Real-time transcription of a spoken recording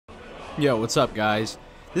Yo, what's up, guys?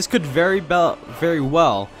 This could very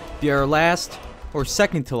well be our last, or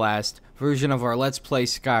second to last, version of our Let's Play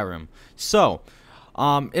Skyrim. So,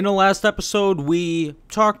 in the last episode, we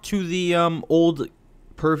talked to the old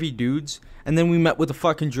pervy dudes, and then we met with a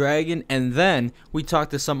fucking dragon, and then we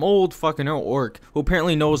talked to some old fucking orc who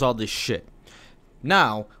apparently knows all this shit.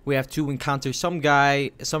 Now, we have to encounter some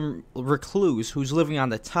guy, some recluse, who's living on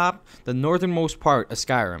the northernmost part of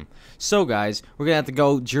Skyrim. So, guys, we're gonna have to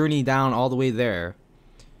go journey down all the way there.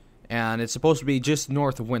 And it's supposed to be just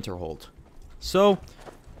north of Winterhold. So,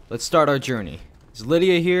 let's start our journey. Is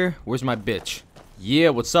Lydia here? Where's my bitch? Yeah,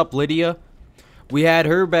 what's up, Lydia? We had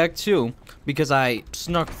her back, too, because I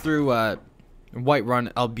snuck through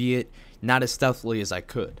Whiterun, albeit not as stealthily as I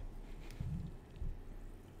could.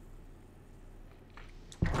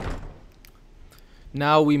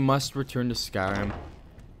 Now we must return to Skyrim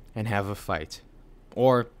and have a fight.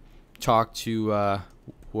 Or talk to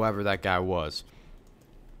whoever that guy was.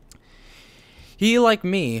 He, like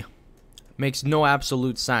me, makes no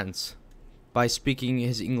absolute sense by speaking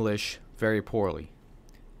his English very poorly.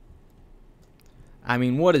 I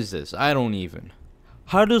mean, what is this? I don't even.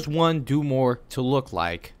 How does one do more to look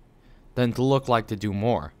like than to look like to do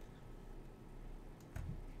more?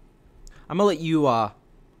 I'm gonna let you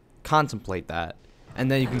contemplate that, and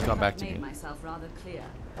then you can come back to me. I've made myself rather clear.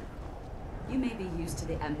 You may be used to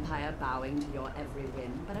the Empire bowing to your every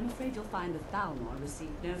whim, but I'm afraid you'll find that Thalmor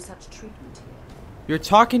received no such treatment here. You're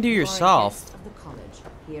talking to You are a yourself. guest of the college,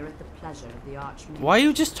 here at the pleasure of the Archmage. Why are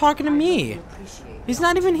you just talking to I hope me? you appreciate He's the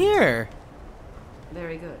not even opportunity. here.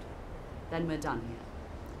 Very good. Then we're done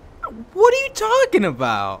here. What are you talking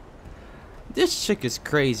about? This chick is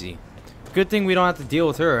crazy. Good thing we don't have to deal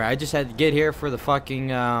with her. I just had to get here for the fucking,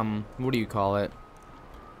 what do you call it?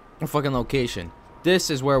 A fucking location.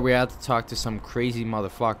 This is where we have to talk to some crazy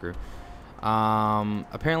motherfucker.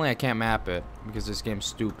 Apparently I can't map it because this game's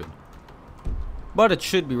stupid. But it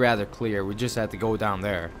should be rather clear. We just have to go down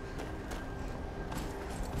there.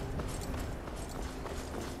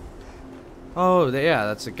 Oh, yeah,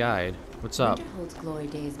 that's a guide. What's up? Winterhold's glory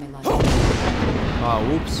days may lie. Oh,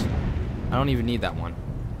 whoops. I don't even need that one.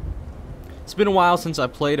 It's been a while since I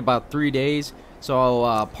played, about 3 days,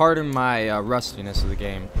 so pardon my rustiness of the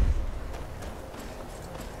game.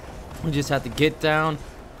 We just have to get down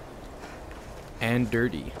and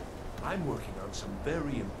dirty. I'm working on some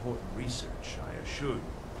very important research, I assure you.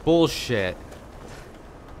 Bullshit.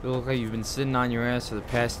 You look like you've been sitting on your ass for the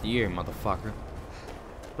past year, motherfucker.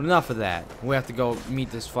 But enough of that. We have to go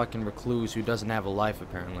meet this fucking recluse who doesn't have a life,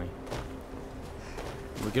 apparently.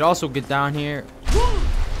 We could also get down here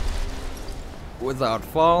without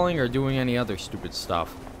falling or doing any other stupid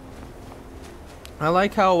stuff. I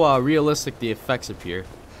like how realistic the effects appear.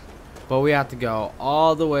 But we have to go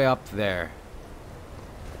all the way up there.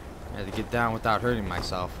 I had to get down without hurting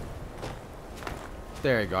myself.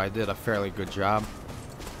 There you go, I did a fairly good job.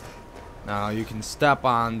 Now you can step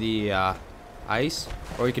on the ice,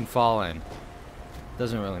 or you can fall in.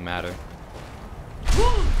 Doesn't really matter.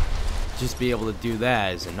 Just be able to do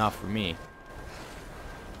that is enough for me.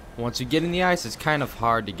 Once you get in the ice, it's kind of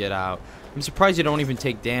hard to get out. I'm surprised you don't even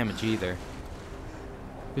take damage either.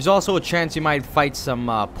 There's also a chance you might fight some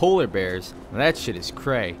polar bears. Now, that shit is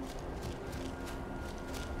cray.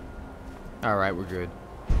 Alright, we're good.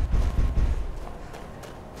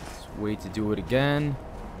 Let's wait to do it again.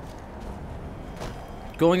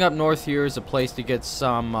 Going up north here is a place to get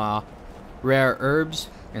some rare herbs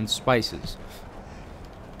and spices.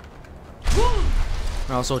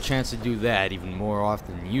 Also a chance to do that even more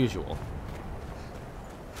often than usual.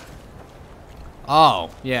 Oh,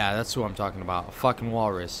 yeah, that's who I'm talking about. A fucking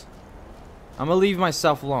walrus. I'm gonna leave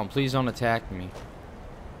myself alone. Please don't attack me.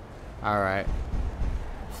 Alright.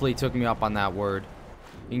 Hopefully he took me up on that word.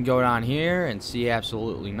 You can go down here and see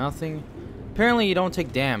absolutely nothing. Apparently you don't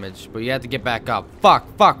take damage, but you have to get back up.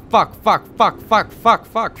 Fuck, fuck, fuck, fuck, fuck, fuck, fuck,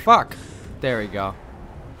 fuck, fuck. There we go.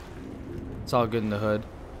 It's all good in the hood.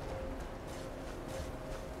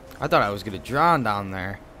 I thought I was gonna drown down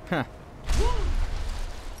there. Huh.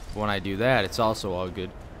 When I do that, it's also all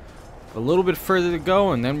good. A little bit further to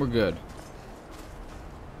go, and then we're good.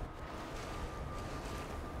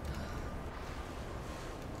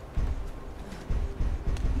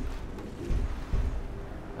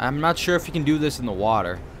 I'm not sure if you can do this in the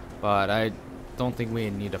water, but I don't think we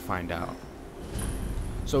need to find out.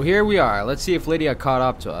 So here we are. Let's see if Lydia caught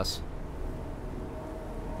up to us.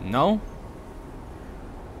 No?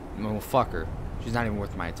 No, fuck her. She's not even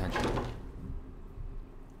worth my attention.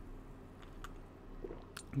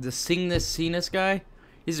 The sing this guy,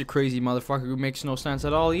 he's a crazy motherfucker who makes no sense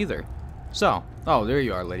at all either. So, oh, there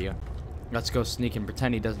you are, Lydia. Let's go sneak and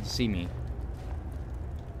pretend he doesn't see me.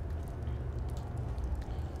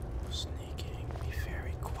 Sneaking. Be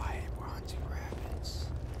very quiet. We're hunting rabbits.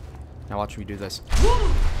 Now watch me do this.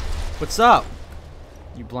 What's up?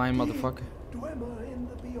 You blind motherfucker. Dwemer in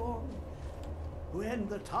the beyond. When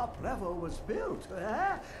the top level was built,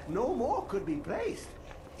 no more could be placed.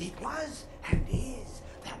 It was and is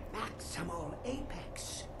the maximal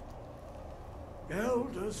apex.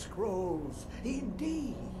 Elder Scrolls,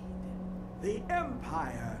 indeed. The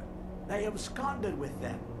Empire. They absconded with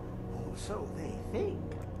them. Or so they think.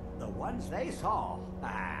 The ones they saw.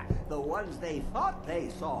 The ones they thought they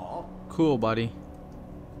saw. Cool, buddy.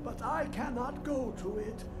 But I cannot go to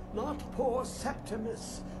it. Not poor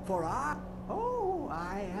Septimus. For I... Oh,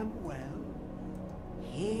 I am well.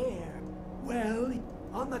 Here. Well,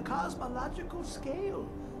 on the cosmological scale.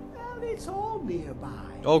 Well, it's all nearby.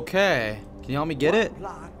 Okay. Can you help me get it? One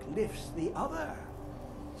block lifts the other.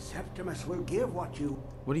 Septimus will give what you...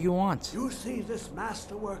 What do you want? You see this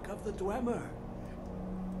masterwork of the Dwemer.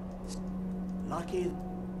 Lucky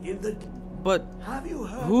in the... But Have you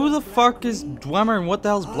heard who of the fuck is Blackreach? Dwemer and what the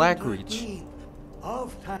hell's Blackreach? Underneath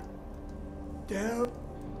of time. There,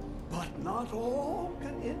 but not all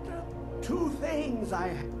can enter. Two things I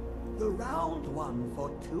have. The round one for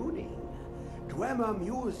tuning. Dwemer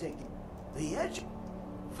music. The edge.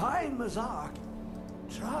 Fine Mazark.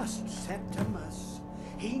 Trust Septimus.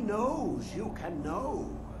 He knows you can know.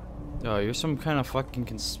 Oh, you're some kind of fucking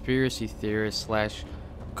conspiracy theorist slash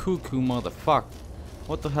cuckoo motherfucker.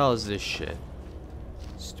 What the hell is this shit?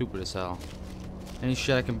 Stupid as hell. Any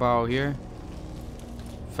shit I can borrow here?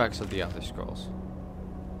 Effects of the Elder Scrolls.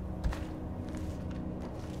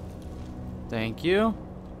 Thank you.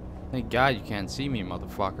 Thank God you can't see me,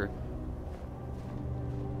 motherfucker.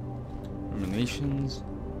 Ruminations.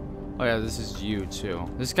 Oh yeah, this is you too.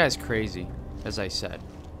 This guy's crazy, as I said.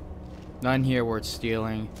 None here worth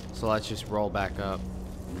stealing, so let's just roll back up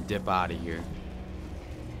and dip out of here.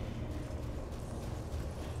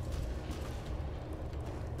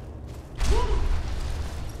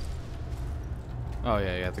 Oh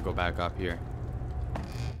yeah, you have to go back up here.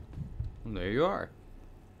 And there you are.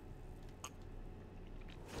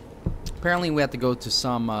 Apparently we have to go to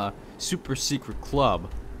some super secret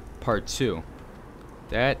club, part 2.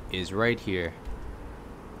 That is right here.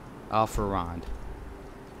 Alpharond.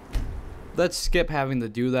 Let's skip having to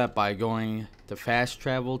do that by going to fast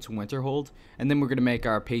travel to Winterhold, and then we're going to make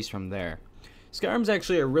our pace from there. Skyrim's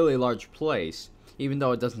actually a really large place, even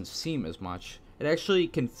though it doesn't seem as much. It actually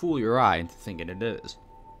can fool your eye into thinking it is.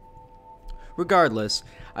 Regardless,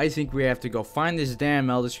 I think we have to go find this damn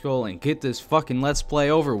Elder Scroll and get this fucking Let's Play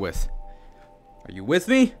over with. Are you with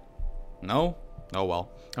me? No? Oh well,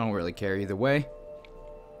 I don't really care either way.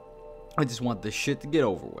 I just want this shit to get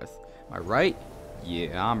over with. Am I right?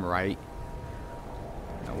 Yeah, I'm right.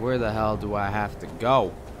 Now where the hell do I have to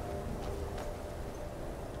go?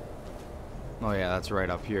 Oh yeah, that's right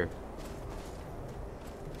up here.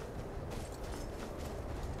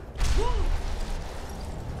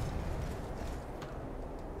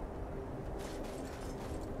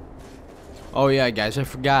 Oh yeah, guys, I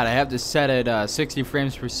forgot. I have this set at 60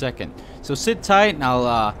 frames per second. So sit tight and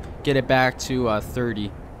I'll get it back to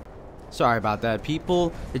 30. Sorry about that,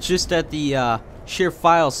 people. It's just that the sheer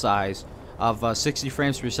file size of 60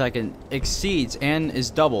 frames per second exceeds and is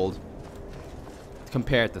doubled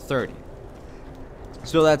compared to 30.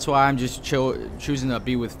 So that's why I'm just choosing to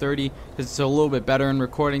be with 30, because it's a little bit better in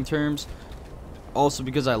recording terms. Also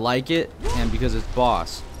because I like it, and because it's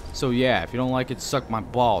boss. So yeah, if you don't like it, suck my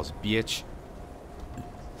balls, bitch.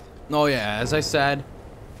 Oh yeah, as I said,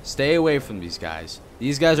 stay away from these guys.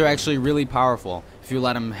 These guys are actually really powerful if you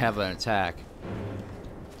let them have an attack.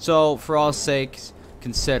 So, for all sakes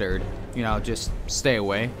considered, you know, just stay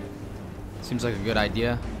away. Seems like a good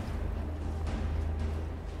idea.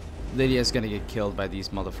 Lydia's gonna get killed by these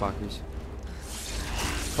motherfuckers.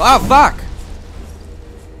 Oh, fuck!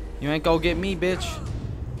 You ain't gonna get me, bitch.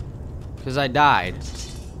 Because I died.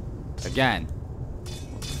 Again.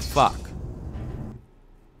 Fuck.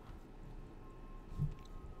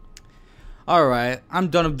 Alright, I'm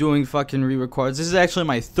done of doing fucking re-records. This is actually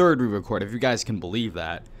my 3rd re-record, if you guys can believe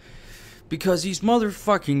that. Because these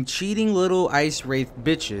motherfucking cheating little ice wraith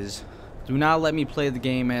bitches do not let me play the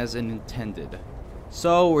game as intended.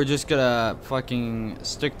 So, we're just gonna fucking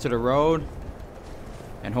stick to the road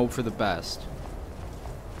and hope for the best.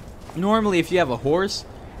 Normally, if you have a horse,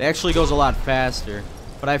 it actually goes a lot faster.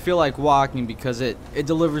 But I feel like walking because it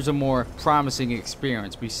delivers a more promising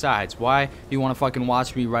experience. Besides, why do you want to fucking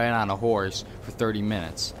watch me ride on a horse for 30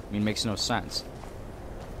 minutes? I mean, it makes no sense.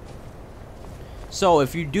 So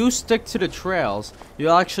if you do stick to the trails,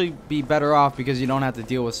 you'll actually be better off because you don't have to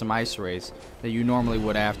deal with some ice wraiths that you normally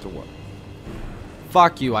would afterward.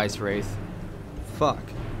 Fuck you, ice wraith. Fuck.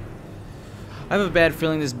 I have a bad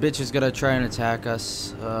feeling this bitch is gonna try and attack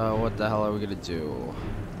us. What the hell are we gonna do?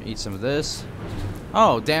 Eat some of this.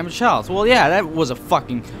 Oh, damaged health. Well, yeah, that was a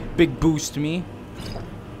fucking big boost to me.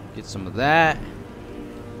 Get some of that.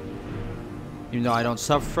 Even though I don't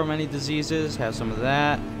suffer from any diseases, have some of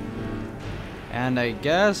that. And I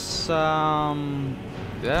guess,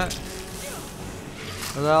 that.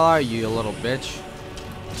 Where the hell are you little bitch?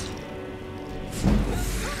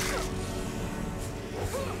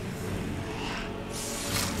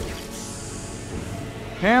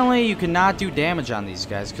 Apparently, you cannot do damage on these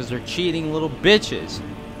guys because they're cheating little bitches.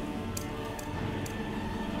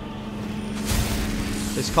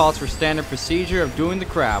 This calls for standard procedure of doing the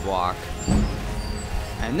crab walk.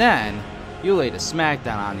 And then, you lay the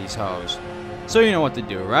smackdown on these hoes. So you know what to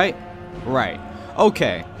do, right? Right.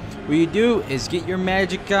 Okay. What you do is get your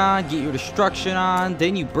magic on, get your destruction on,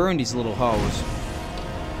 then you burn these little hoes.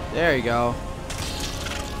 There you go.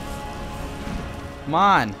 Come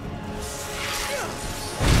on.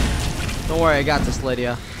 Don't worry, I got this,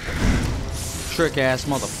 Lydia. Trick ass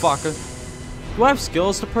motherfucker. Do I have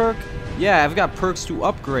skills to perk? Yeah, I've got perks to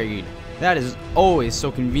upgrade. That is always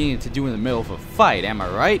so convenient to do in the middle of a fight. Am I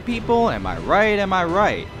right, people? Am I right? Am I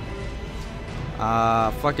right?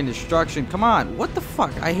 Fucking destruction. Come on. What the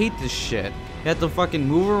fuck? I hate this shit. You have to fucking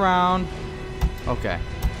move around. Okay.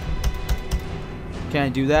 Can I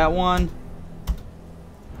do that one?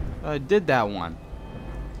 I did that one.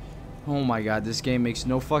 Oh my god, this game makes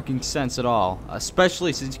no fucking sense at all.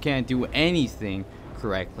 Especially since you can't do anything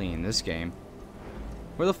correctly in this game.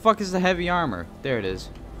 Where the fuck is the heavy armor? There it is.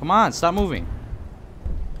 Come on, stop moving.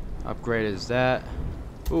 Upgrade is that.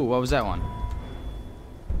 Ooh, what was that one?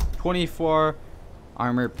 24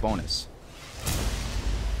 armor bonus.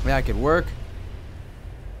 That could work.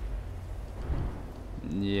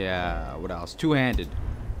 Yeah, what else? Two-handed.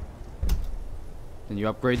 Then you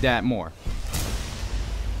upgrade that more.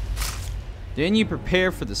 Then you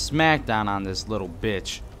prepare for the smackdown on this little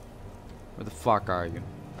bitch. Where the fuck are you?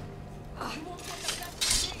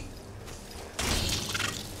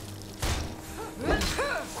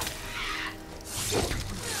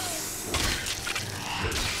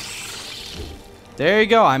 There you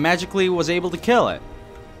go. I magically was able to kill it.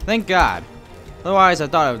 Thank God. Otherwise, I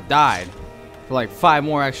thought I would have died for like 5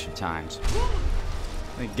 more extra times.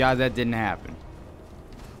 Thank God that didn't happen.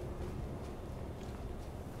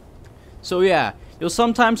 So yeah, you'll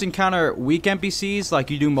sometimes encounter weak NPCs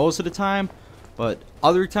like you do most of the time, but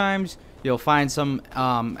other times you'll find some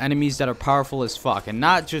enemies that are powerful as fuck, and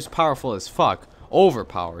not just powerful as fuck,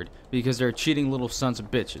 overpowered, because they're cheating little sons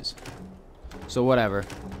of bitches. So whatever.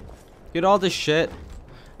 Get all this shit,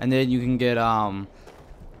 and then you can get I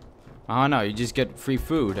don't know, you just get free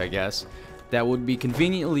food, I guess, that would be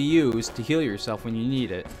conveniently used to heal yourself when you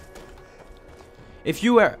need it. If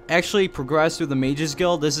you actually progress through the Mages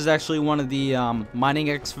Guild, this is actually one of the mining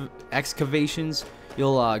excavations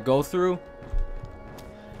you'll go through.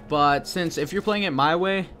 But since if you're playing it my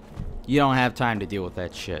way, you don't have time to deal with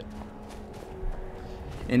that shit.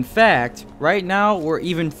 In fact, right now we're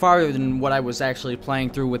even farther than what I was actually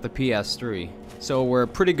playing through with the PS3. So we're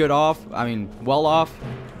pretty good off, well off,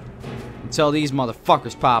 until these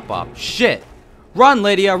motherfuckers pop up. Shit! Run,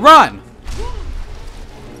 Lydia, run!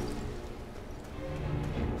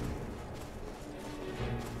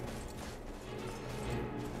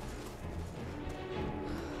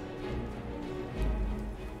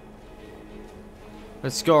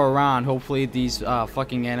 Let's go around. Hopefully these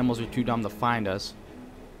fucking animals are too dumb to find us.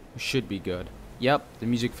 We should be good. Yep, the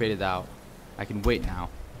music faded out. I can wait now.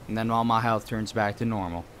 And then all my health turns back to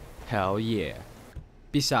normal. Hell yeah.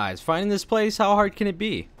 Besides, finding this place, how hard can it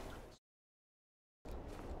be?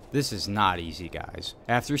 This is not easy, guys.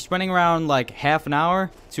 After spending around like half an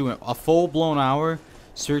hour to a full-blown hour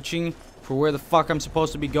searching for where the fuck I'm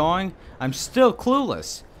supposed to be going, I'm still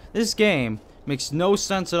clueless. This game makes no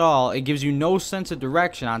sense at all. It gives you no sense of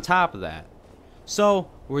direction on top of that. So,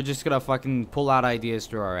 we're just gonna fucking pull out ideas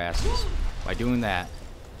through our asses by doing that.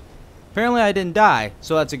 Apparently I didn't die,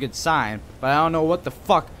 so that's a good sign. But I don't know what the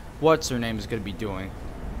fuck what's her name is gonna be doing.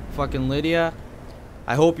 Fucking Lydia,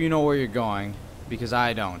 I hope you know where you're going, because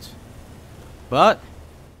I don't. But,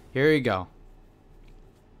 here you go.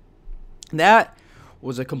 That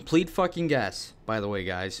was a complete fucking guess, by the way,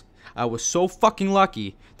 guys. I was so fucking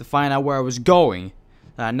lucky to find out where I was going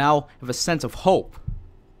that I now have a sense of hope.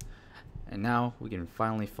 And now we can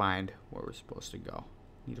finally find where we're supposed to go.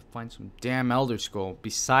 Need to find some damn Elder Scroll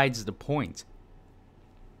besides the point.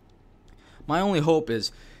 My only hope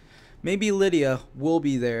is maybe Lydia will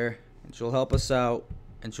be there and she'll help us out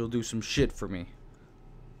and she'll do some shit for me.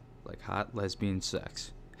 Like hot lesbian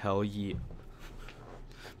sex. Hell yeah.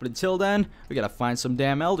 But until then, we gotta find some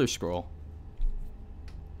damn Elder Scroll.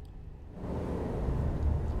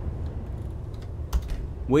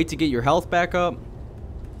 Wait to get your health back up.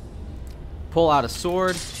 Pull out a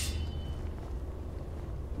sword.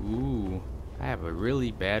 Ooh, I have a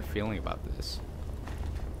really bad feeling about this.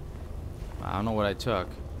 I don't know what I took.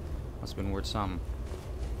 Must have been worth something.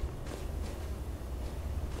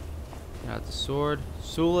 Got the sword.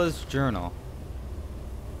 Sula's journal.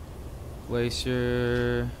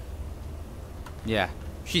 Glacier. Yeah,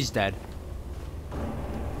 she's dead.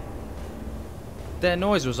 That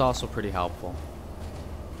noise was also pretty helpful.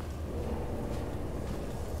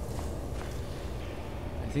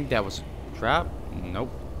 I think that was a trap. Nope.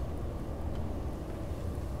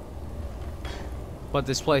 But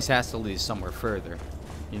this place has to lead somewhere further.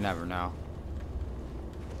 You never know.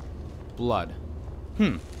 Blood.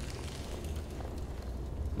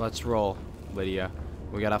 Let's roll, Lydia.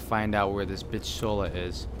 We gotta find out where this bitch Sola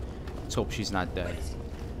is. Let's hope she's not dead.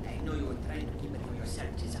 I know you were trying to keep it for yourself,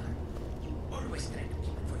 Cesar. You always try to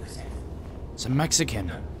keep it for yourself. It's a Mexican.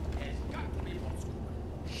 There's got to be more school.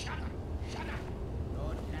 Shut up. Shut up. Don't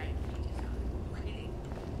lie to me, Cesar. You're kidding.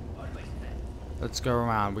 Always try. Let's go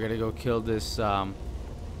around. We gotta go kill this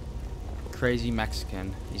crazy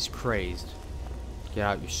Mexican. He's crazed. Get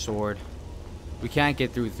out your sword. We can't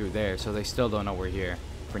get through there, so they still don't know we're here.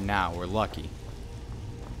 For now, we're lucky.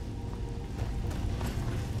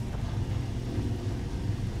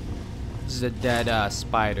 This is a dead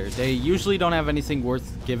spider. They usually don't have anything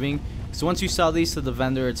worth giving, so once you sell these to the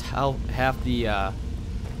vendor, it's half the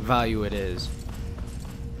value it is.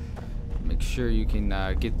 Make sure you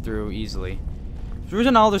can get through easily. If there's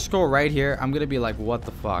an Elder Scroll right here, I'm gonna be like, what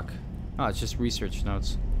the fuck? Oh, it's just research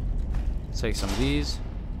notes. Let's take some of these.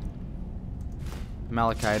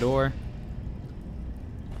 Malachite ore.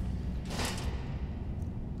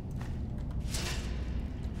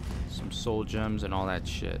 Some soul gems and all that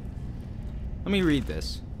shit. Let me read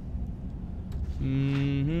this.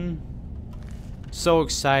 So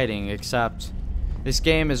exciting, except this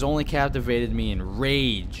game has only captivated me in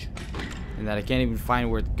rage. And that I can't even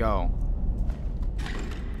find where to go.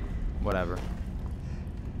 Whatever.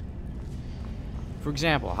 For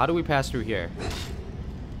example, how do we pass through here?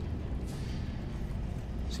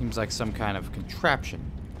 Seems like some kind of contraption.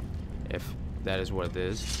 If that is what it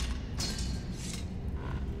is.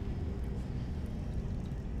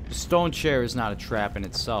 The stone chair is not a trap in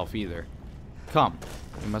itself either. Come,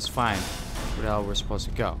 we must find where the hell we're supposed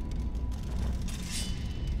to go.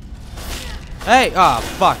 Hey! Ah, oh,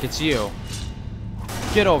 fuck, it's you.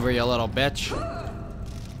 Get over, you little bitch.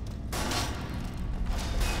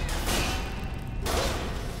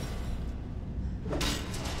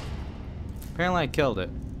 Apparently I killed it.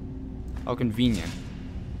 How convenient.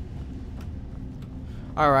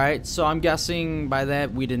 Alright, so I'm guessing by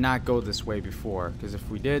that we did not go this way before. Because if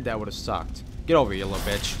we did, that would have sucked. Get over here, you little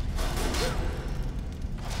bitch.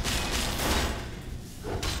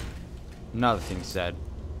 Another thing said.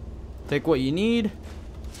 Take what you need,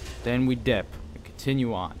 then we dip and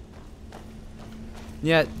continue on.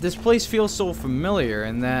 Yet, this place feels so familiar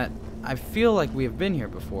in that I feel like we have been here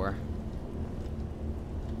before.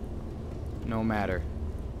 No matter.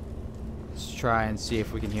 Let's try and see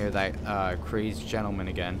if we can hear that crazed gentleman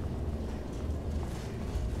again.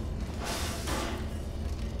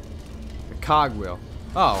 The cogwheel.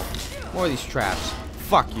 Oh, more of these traps.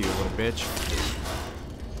 Fuck you, little bitch.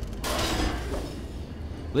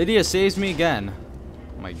 Lydia saves me again.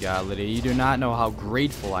 Oh my god, Lydia, you do not know how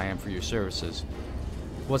grateful I am for your services.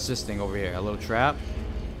 What's this thing over here? A little trap?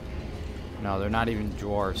 No, they're not even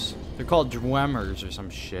dwarfs. They're called dwemmers or some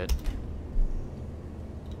shit.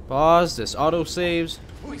 Pause. This auto saves.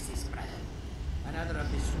 Who is this, brother? Another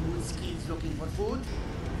of the smooth skins looking for food?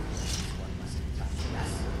 One must trust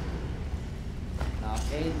us. Now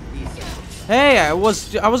end this. Hey, I was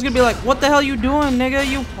gonna be like, what the hell you doing, nigga?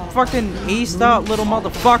 You fucking aced out, little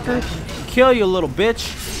motherfucker. Kill you, little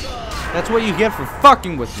bitch. That's what you get for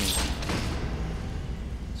fucking with me.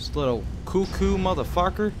 This little cuckoo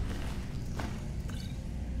motherfucker.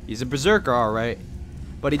 He's a berserker, alright.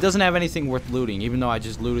 But he doesn't have anything worth looting, even though I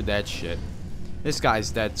just looted that shit. This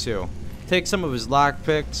guy's dead too. Take some of his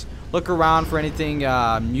lockpicks. Look around for anything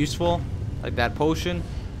useful, like that potion.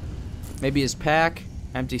 Maybe his pack.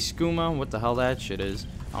 Empty skooma. What the hell that shit is.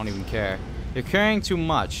 I don't even care. You're carrying too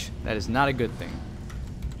much. That is not a good thing.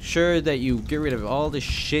 Sure that you get rid of all the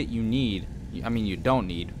shit you need. I mean, you don't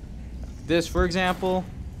need. This, for example.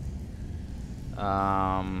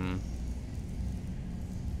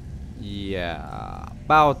 Yeah,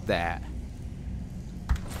 about that.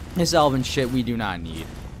 This elven shit we do not need.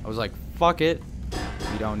 I was like, fuck it.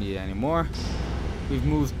 We don't need it anymore. We've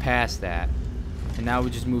moved past that. And now we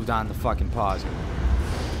just moved on to fucking pausing.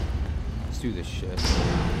 Let's do this shit.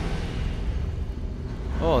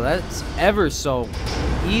 Oh, that's ever so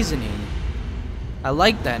easing. I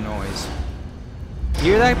like that noise.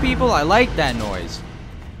 Hear that, people? I like that noise.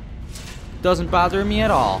 Doesn't bother me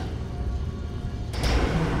at all.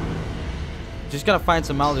 Just gotta find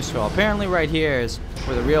some elder scroll. Apparently right here is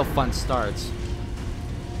where the real fun starts.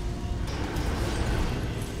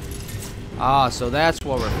 Ah, so that's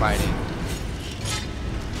what we're fighting.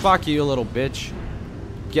 Fuck you, little bitch.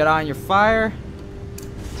 Get on your fire.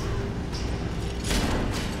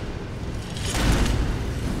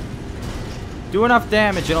 Do enough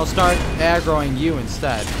damage and I'll start aggroing you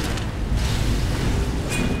instead.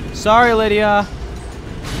 Sorry, Lydia.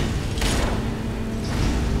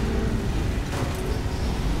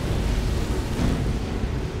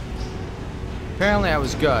 Apparently I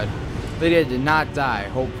was good. Lydia did not die,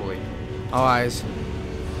 hopefully. Otherwise,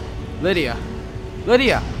 Lydia.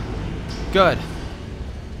 Lydia! Good.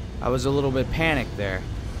 I was a little bit panicked there,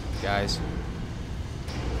 guys.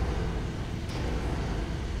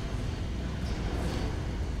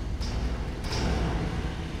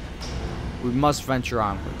 We must venture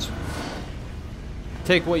onwards.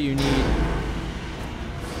 Take what you need.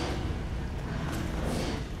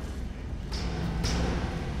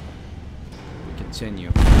 We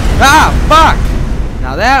continue. Ah, fuck!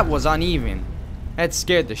 Now that was uneven. That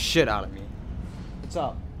scared the shit out of me. What's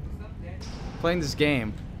up? What's up, Danny? Playing this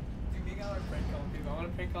game. Dude, we got our prank call people. I want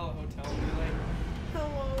to prank call a hotel and be like,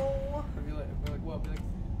 hello. And be like what? Be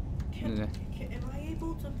like, Am I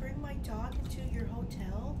able to bring my dog into your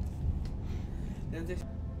hotel? then just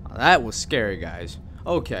Oh, that was scary, guys.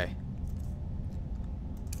 Okay.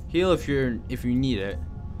 Heal if you need it.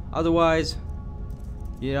 Otherwise,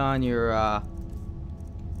 get on your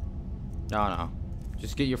no.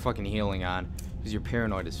 Just get your fucking healing on, because you're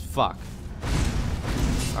paranoid as fuck.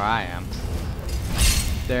 Or I am.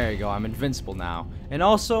 There you go, I'm invincible now. And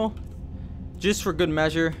also, just for good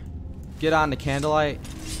measure, get on the candlelight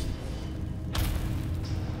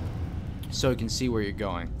so you can see where you're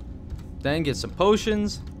going. Then get some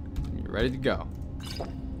potions, and you're ready to go.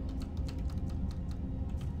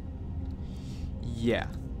 Yeah,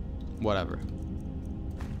 whatever.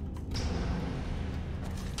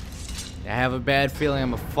 I have a bad feeling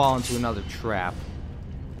I'm gonna fall into another trap.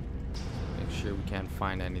 Make sure we can't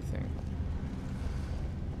find anything.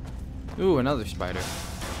 Ooh, another spider.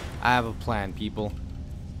 I have a plan, people.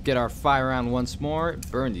 Get our fire on once more,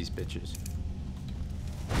 burn these bitches.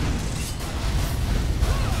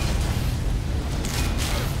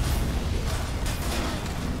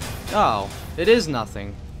 Oh, it is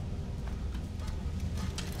nothing.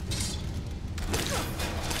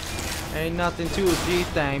 Ain't nothing to a G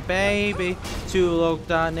thing, baby. Too low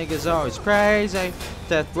thought niggas always crazy.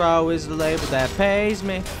 Death row is the label that pays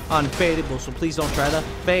me. Unfadable, so please don't try to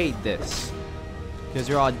fade this. Because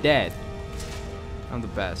you're all dead. I'm the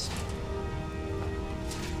best.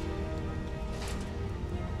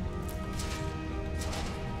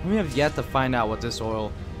 We have yet to find out what this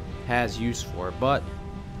oil has use for, but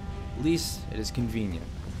at least it is convenient.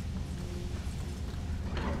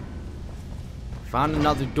 Found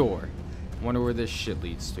another door. Wonder where this shit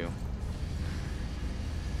leads to. I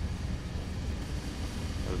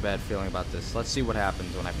have a bad feeling about this. Let's see what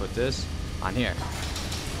happens when I put this on here.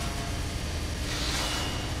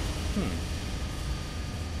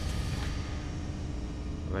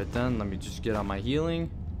 Right then, let me just get on my healing.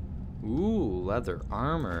 Ooh, leather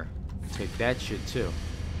armor. Take that shit too.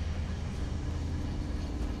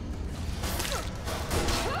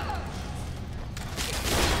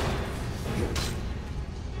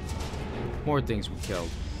 More things we killed.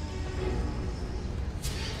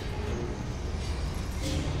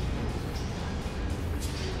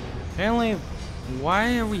 Apparently,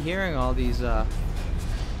 why are we hearing all these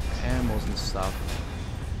animals and stuff?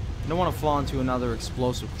 I don't want to fall into another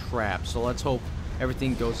explosive trap, so let's hope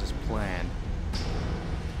everything goes as planned.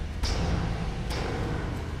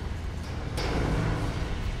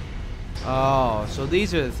 Oh, so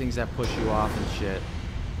these are the things that push you off and shit.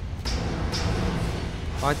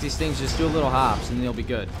 Like these things, just do a little hops and you'll be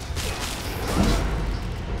good.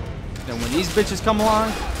 Then when these bitches come along,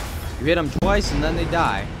 you hit them twice and then they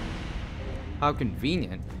die. How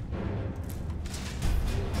convenient.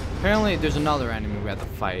 Apparently there's another enemy we have to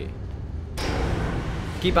fight.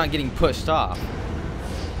 Keep on getting pushed off.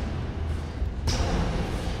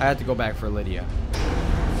 I had to go back for Lydia.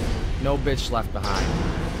 No bitch left behind.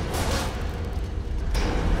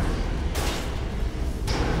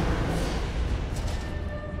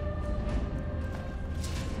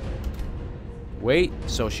 Wait,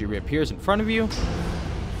 so she reappears in front of you.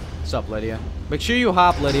 What's up, Lydia? Make sure you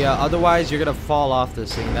hop, Lydia, otherwise you're gonna fall off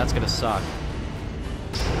this thing. That's gonna suck.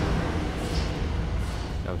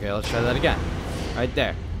 Okay, let's try that again. Right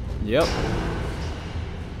there. Yep.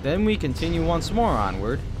 Then we continue once more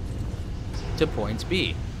onward to point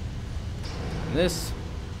B. And this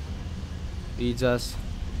leads us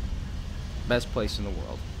best place in the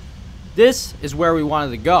world. This is where we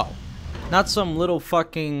wanted to go. Not some little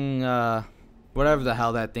fucking whatever the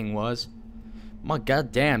hell that thing was. My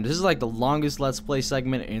goddamn, this is like the longest Let's Play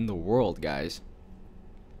segment in the world, guys.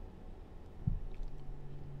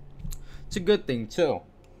 It's a good thing too,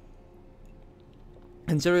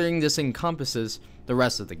 considering this encompasses the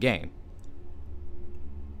rest of the game.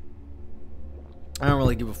 I don't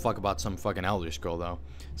really give a fuck about some fucking Elder Scroll though,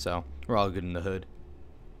 so we're all good in the hood.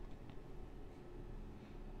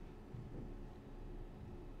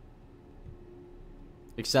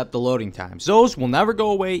 Except the loading times. Those will never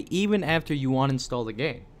go away even after you uninstall the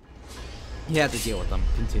game. You have to deal with them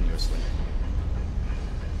continuously.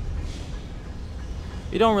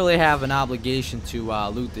 You don't really have an obligation to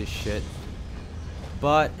loot this shit,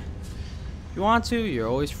 but if you want to, you're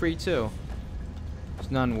always free to.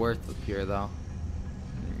 There's none worth up here though.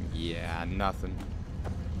 Yeah, nothing.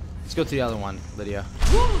 Let's go to the other one, Lydia.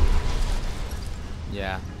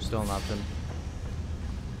 Yeah, still nothing.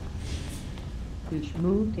 Which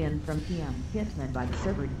moved in from PM Hitman by the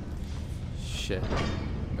server. Shit.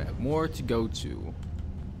 We have more to go to.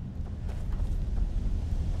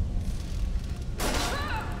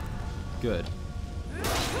 Good.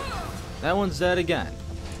 That one's dead again.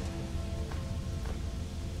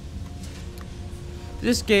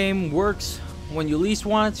 This game works when you least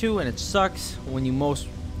want it to, and it sucks when you most,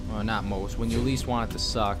 well, not most, when you least want it to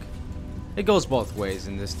suck. It goes both ways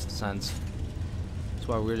in this sense. That's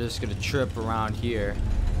why we're just gonna trip around here,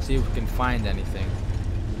 see if we can find anything.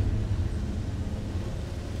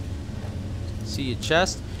 See a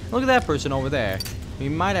chest? Look at that person over there. We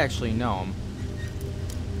might actually know him.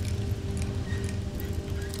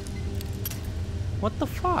 What the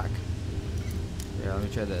fuck? Here, let me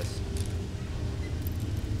try this.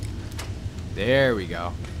 There we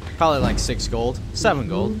go. Probably like 6 gold. 7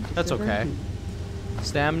 gold. That's okay.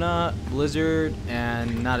 Stamina, blizzard,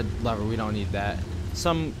 and not a lever. We don't need that.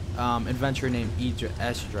 Some adventurer named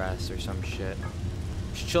Esdras or some shit.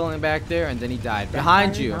 He's chilling back there, and then he died.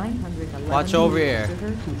 Behind you. Watch over here.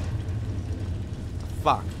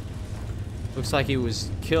 Fuck. Looks like he was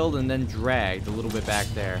killed and then dragged a little bit back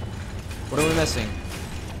there. What are we missing?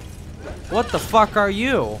 What the fuck are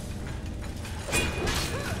you?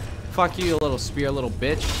 Fuck you, you little spear, little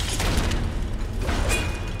bitch.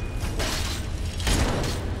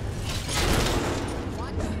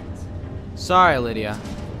 Sorry, Lydia.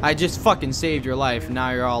 I just fucking saved your life, and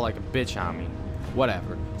now you're all like a bitch on me.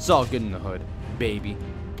 Whatever. It's all good in the hood, baby.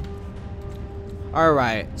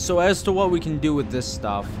 Alright, so as to what we can do with this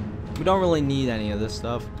stuff, we don't really need any of this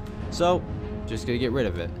stuff. So, just gonna get rid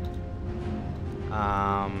of it.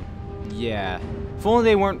 Yeah. If only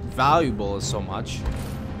they weren't valuable so much.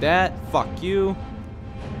 That, fuck you.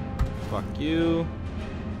 Fuck you.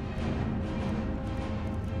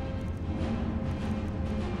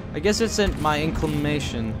 I guess it's my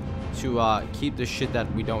inclination to keep the shit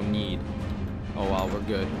that we don't need. Oh well, we're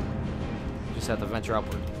good. Just have to venture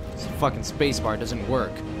upward. This fucking spacebar doesn't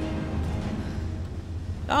work.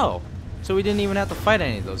 Oh, so we didn't even have to fight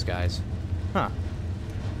any of those guys. Huh.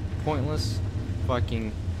 Pointless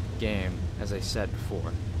fucking game, as I said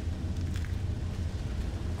before.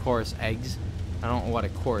 Chorus eggs. I don't know what a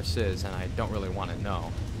chorus is, and I don't really want to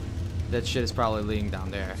know. That shit is probably leading down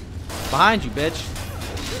there. Behind you, bitch!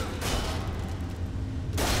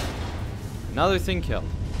 Another thing killed.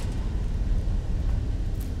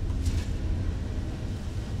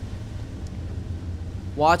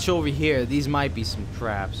 Watch over here. These might be some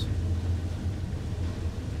traps.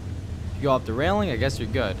 If you go up the railing, I guess you're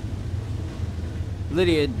good.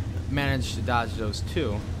 Lydia managed to dodge those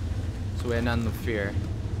too, so we had nothing to fear.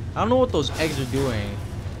 I don't know what those eggs are doing.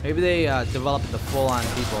 Maybe they developed the full-on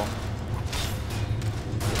people.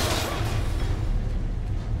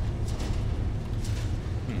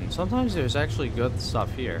 Sometimes there's actually good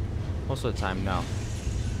stuff here. Most of the time, no.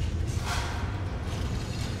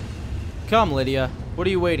 Come, Lydia. What are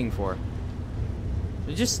you waiting for?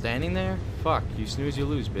 You're just standing there? Fuck, you snooze, you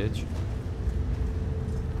lose, bitch.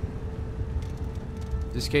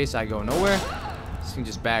 In this case, I go nowhere. This thing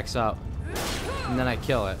just backs up. And then I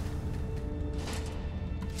kill it.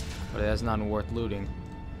 But it has nothing worth looting.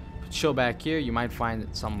 If you chill back here, you might find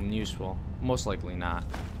something useful. Most likely not.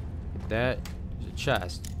 That is a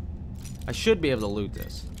chest. I should be able to loot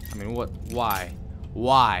this. I mean, what? Why?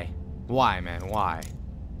 Why? Why, man? Why?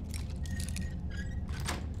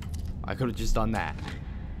 I could have just done that.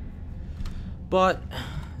 But,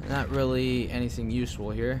 not really anything useful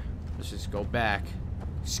here. Let's just go back.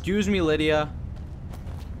 Excuse me, Lydia.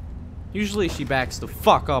 Usually she backs the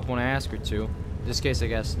fuck up when I ask her to. In this case, I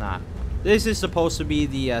guess not. This is supposed to be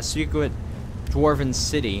the secret dwarven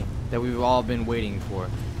city that we've all been waiting for.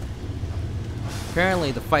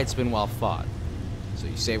 Apparently, the fight's been well fought. So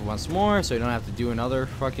you save once more, so you don't have to do another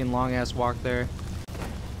fucking long-ass walk there.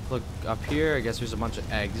 Look up here. I guess there's a bunch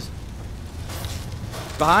of eggs.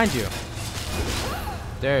 Behind you.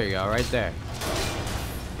 There you go, right there.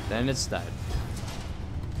 Then it's dead.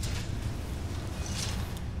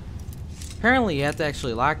 Apparently, you have to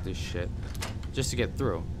actually lock this shit just to get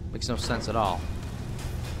through. Makes no sense at all.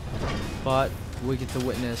 But we get to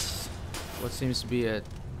witness what seems to be a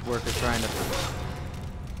worker trying to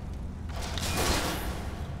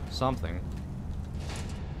something.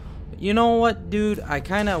 You know what, dude? I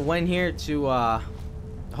kind of went here to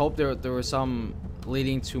hope there was some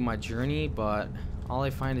leading to my journey, but all I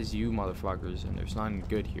find is you motherfuckers, and there's nothing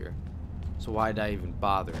good here. So why did I even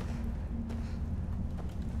bother?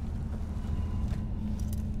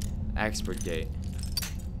 Expert gate.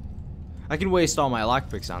 I can waste all my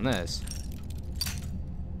lockpicks on this.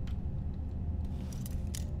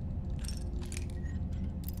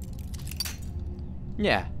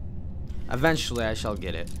 Yeah. Eventually I shall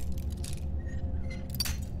get it.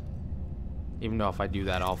 Even though if I do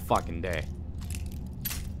that all fucking day.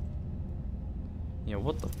 Yeah,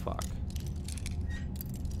 what the fuck?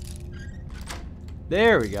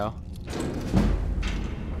 There we go.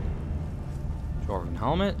 Dwarven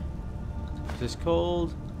helmet. This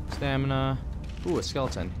cold. Stamina. Ooh, a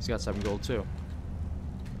skeleton. He's got 7 gold too.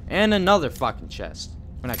 And another fucking chest.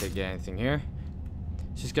 We're not gonna get anything here.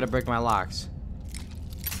 It's just gonna break my locks.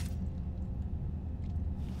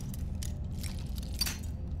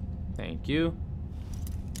 Thank you.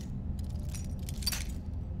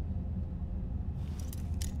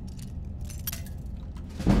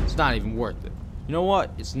 It's not even worth it. You know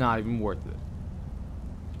what? It's not even worth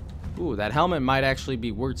it. Ooh, that helmet might actually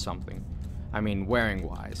be worth something. I mean, wearing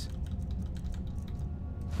wise.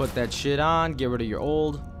 Put that shit on, get rid of your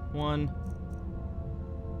old one.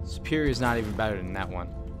 Superior is not even better than that one.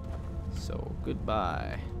 So,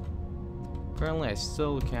 goodbye. Apparently, I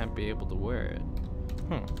still can't be able to wear it.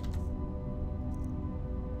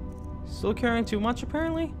 Still carrying too much,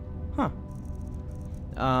 apparently? Huh.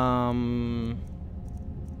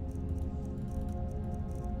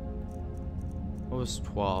 What was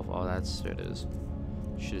 12? Oh, that's it is.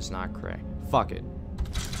 Shit is not correct. Fuck it.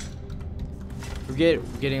 Forget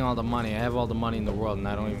getting all the money. I have all the money in the world and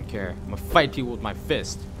I don't even care. I'm gonna fight people with my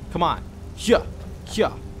fist. Come on. Yeah.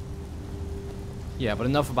 Yeah. Yeah, but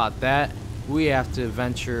enough about that. We have to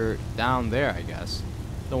venture down there, I guess.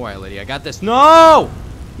 Don't worry, lady. I got this. No!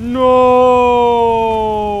 No!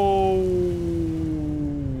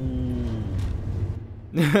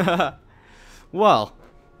 Well,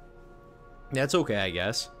 that's okay, I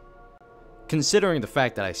guess. Considering the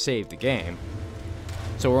fact that I saved the game.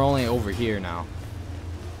 So we're only over here now.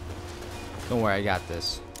 Don't worry, I got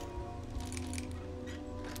this.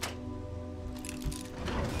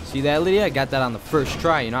 See that, Lydia? I got that on the first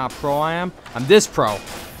try. You know how pro I am? I'm this pro.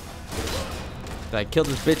 I killed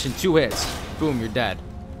this bitch in 2 hits. Boom, you're dead.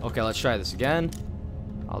 Okay, let's try this again.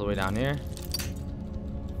 All the way down here.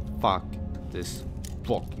 Fuck this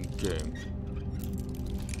fucking game.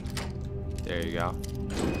 There you go.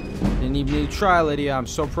 Didn't even need to try, Lydia. I'm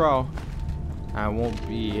so pro. I won't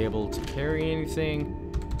be able to carry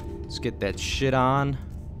anything. Let's get that shit on.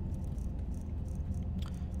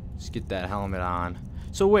 Let's get that helmet on.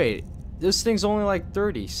 So wait, this thing's only like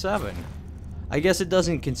 37. I guess it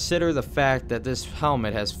doesn't consider the fact that this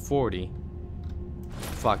helmet has 40.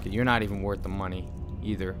 Fuck it, you're not even worth the money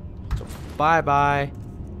either. So bye-bye.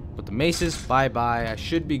 With the maces, bye-bye. I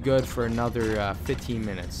should be good for another 15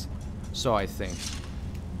 minutes. So I think.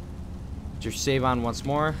 Put your save on once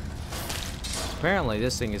more. Apparently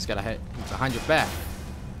this thing is gonna hit behind your back.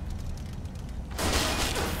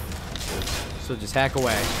 So just hack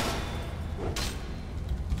away.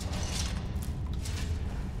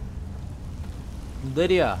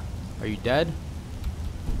 Lydia, are you dead?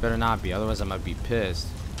 Better not be, otherwise I'm gonna be pissed.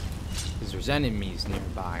 Because there's enemies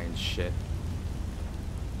nearby and shit.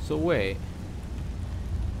 So wait.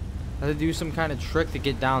 Does it do some kind of trick to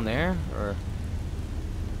get down there? Or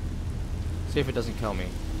see if it doesn't kill me.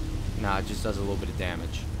 Nah, it just does a little bit of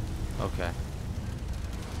damage. Okay.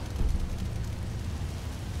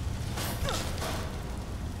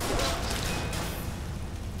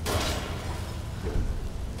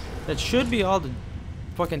 That should be all the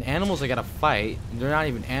fucking animals I gotta fight. They're not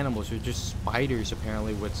even animals, they're just spiders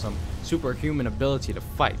apparently with some superhuman ability to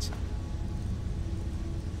fight.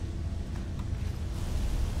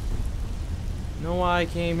 You know why I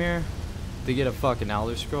came here? To get a fucking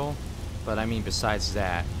Elder Scroll. But I mean, besides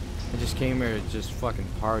that, I just came here to just fucking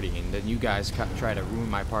party, and then you guys try to ruin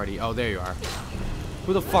my party. Oh, there you are.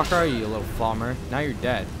 Who the fuck are you, you little farmer? Now you're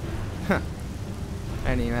dead. Huh. I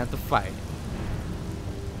didn't even have to fight.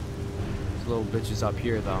 These little bitches up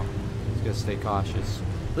here, though. Just gotta stay cautious.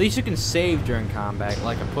 At least you can save during combat,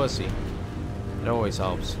 like a pussy. It always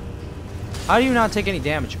helps. How do you not take any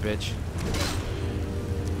damage, bitch?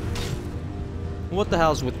 What the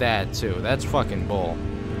hell's with that, too? That's fucking bull.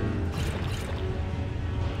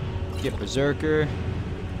 Get Berserker.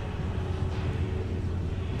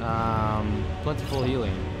 Plentiful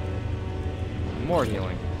healing. More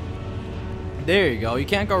healing. There you go. You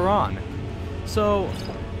can't go wrong. So,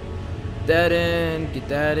 that in. Get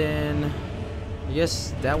that in. I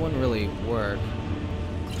guess that wouldn't really work.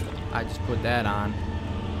 I just put that on.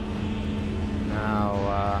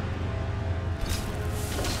 Now,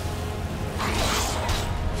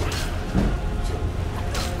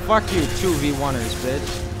 fuck you, 2v1ers,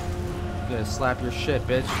 bitch. Gonna slap your shit,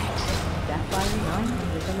 bitch. Deathfire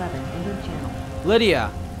 911 entered channel. Lydia,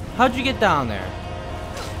 how'd you get down there?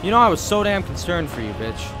 You know I was so damn concerned for you,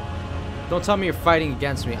 bitch. Don't tell me you're fighting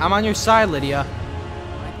against me. I'm on your side, Lydia.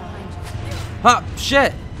 Right behind you. Huh,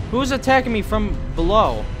 shit! Who's attacking me from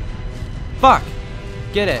below? Fuck!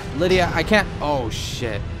 Get it, Lydia, I can't. Oh,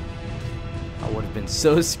 shit. I would have been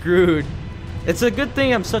so screwed. It's a good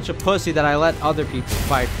thing I'm such a pussy that I let other people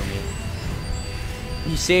fight for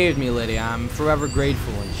me. You saved me, Lydia. I'm forever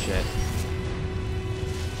grateful and shit.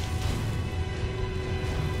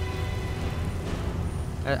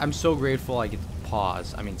 I'm so grateful I get to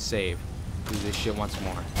pause. I mean, save. Do this shit once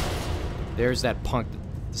more. There's that punk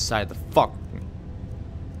that decided to fuck with me.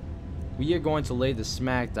 We are going to lay the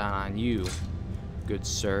smackdown on you, good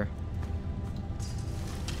sir.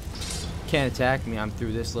 Can't attack me. I'm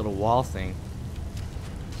through this little wall thing.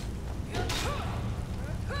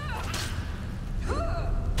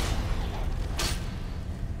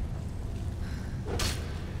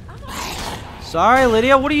 Sorry,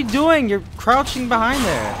 Lydia, what are you doing? You're crouching behind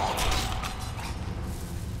there.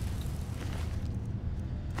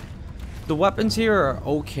 The weapons here are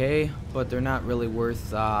okay, but they're not really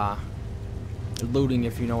worth looting,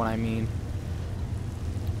 if you know what I mean.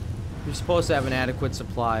 You're supposed to have an adequate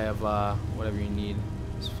supply of whatever you need.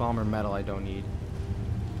 This Falmer metal I don't need.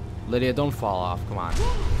 Lydia, don't fall off. Come on.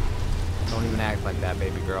 Don't even act like that,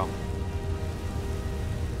 baby girl.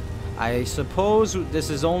 I suppose this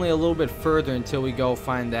is only a little bit further until we go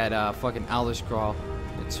find that fucking Elder Scroll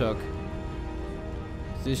it took.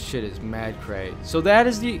 This shit is mad cray. So that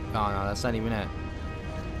is the... Oh no, that's not even it.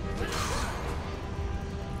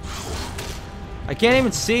 I can't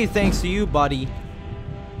even see thanks to you, buddy.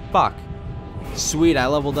 Fuck. Sweet, I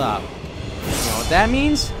leveled up. You know what that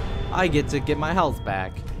means? I get to get my health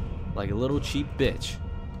back. Like a little cheap bitch.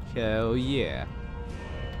 Hell yeah.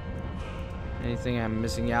 Anything I'm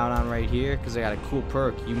missing out on right here? Because I got a cool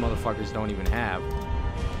perk you motherfuckers don't even have.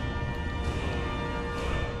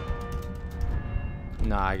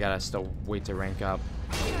 Nah, I gotta still wait to rank up.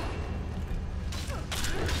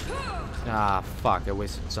 Ah, fuck. I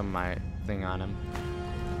wasted some of my thing on him.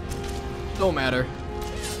 Don't matter.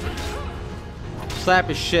 Slap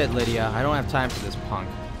his shit, Lydia. I don't have time for this punk.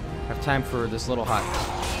 I have time for this little hut.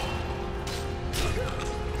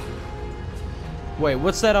 Wait,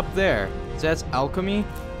 what's that up there? That's alchemy?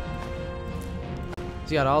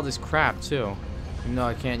 He's got all this crap too. Even though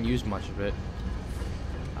I can't use much of it.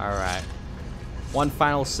 Alright. One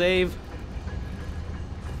final save.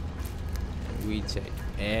 We take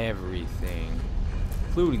everything.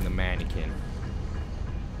 Including the mannequin.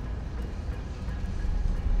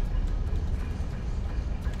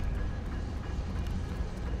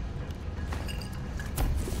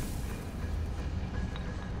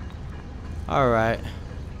 Alright.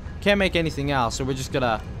 Can't make anything else, so we're just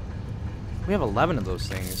gonna... We have 11 of those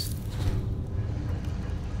things.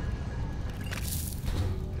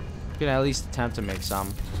 We can at least attempt to make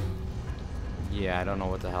some. Yeah, I don't know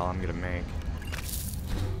what the hell I'm gonna make.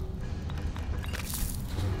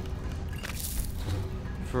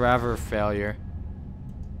 Forever failure.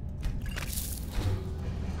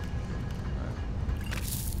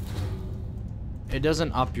 It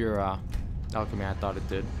doesn't up your alchemy. I thought it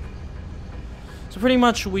did. So pretty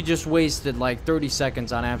much we just wasted like 30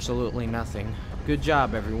 seconds on absolutely nothing. Good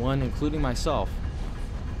job, everyone, including myself.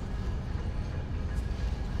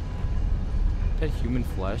 Is that human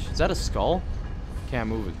flesh? Is that a skull? Can't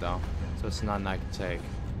move it though, so it's nothing I can take.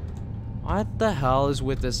 What the hell is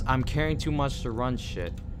with this? I'm carrying too much to run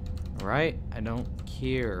shit. Alright? I don't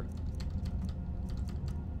care.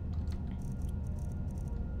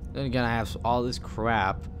 Then again, I have all this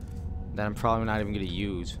crap that I'm probably not even gonna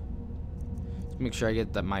use. Let's make sure I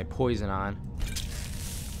get my poison on.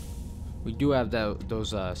 We do have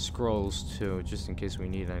those scrolls too, just in case we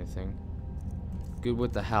need anything. Good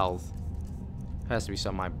with the health. Has to be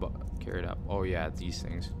something I carried up. Oh yeah, these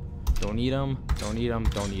things. Don't need them. Don't need them.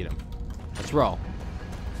 Don't need them. Let's roll.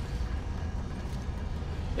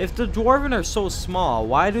 If the dwarven are so small,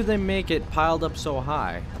 why do they make it piled up so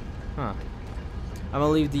high? Huh. I'm gonna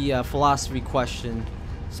leave the philosophy question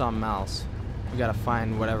something else. We gotta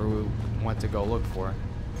find whatever we want to go look for.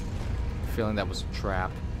 Feeling that was a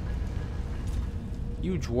trap.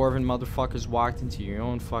 You dwarven motherfuckers walked into your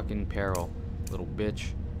own fucking peril, little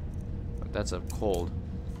bitch. But that's a cold.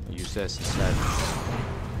 I'll use this instead.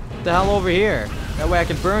 What the hell over here? That way I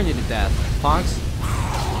can burn you to death, punks.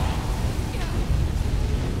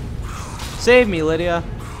 Save me, Lydia.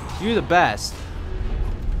 You're the best.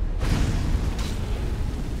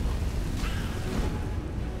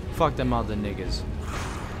 Fuck them other niggas.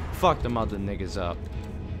 Fuck them other niggas up.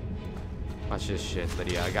 Watch this shit,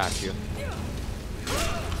 Lydia. I got you.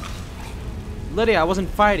 Lydia, I wasn't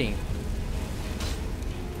fighting.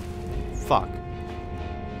 Fuck.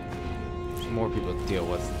 There's more people to deal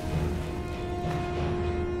with.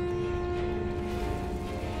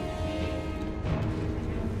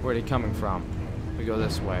 Where are they coming from? We go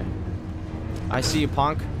this way. I see you,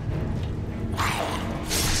 punk.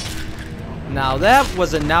 Now that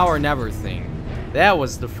was a now or never thing. That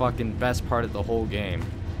was the fucking best part of the whole game.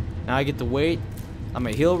 Now I get to wait. I'm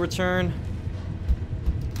a heal return.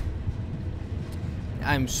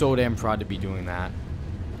 I'm so damn proud to be doing that.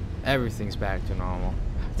 Everything's back to normal.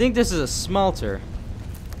 I think this is a smelter.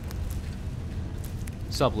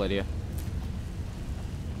 Sup, Lydia?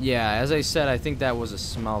 Yeah, as I said, I think that was a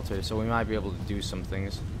smelter, so we might be able to do some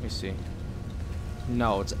things. Let me see.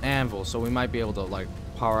 No, it's anvil, so we might be able to, like,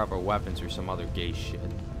 power up our weapons or some other gay shit.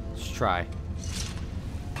 Let's try.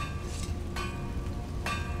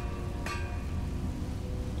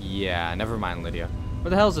 Yeah, never mind, Lydia. What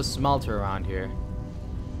the hell is a smelter around here?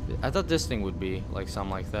 I thought this thing would be, like,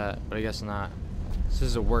 something like that, but I guess not. This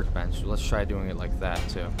is a workbench, so let's try doing it like that,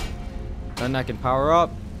 too. Then I can power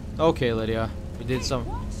up. Okay, Lydia. We did some...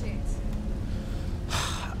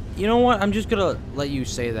 You know what? I'm just gonna let you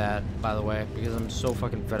say that, by the way, because I'm so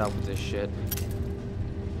fucking fed up with this shit.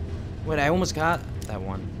 Wait, I almost got that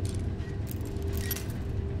one.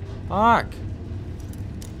 Fuck.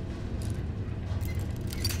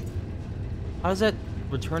 How does that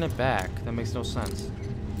return it back? That makes no sense.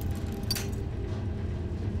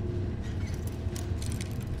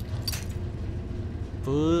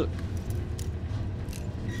 Fuck.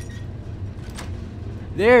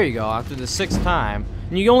 There you go, after the 6th time.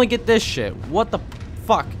 And you only get this shit. What the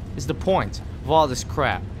fuck is the point of all this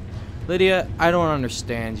crap? Lydia, I don't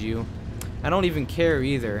understand you. I don't even care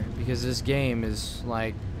either, because this game is,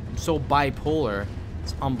 like, so bipolar.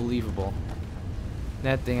 It's unbelievable.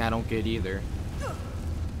 That thing I don't get either.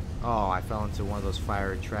 Oh, I fell into one of those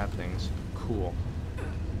fiery trap things. Cool.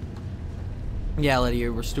 Yeah,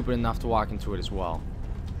 Lydia, we're stupid enough to walk into it as well.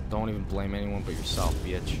 Don't even blame anyone but yourself,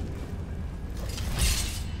 bitch.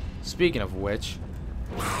 Speaking of which...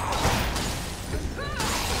 I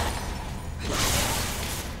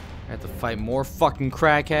have to fight more fucking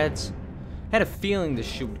crackheads. Had a feeling this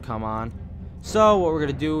shit would come on. So, what we're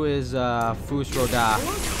gonna do is, Fus Roda.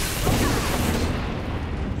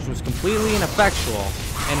 Which was completely ineffectual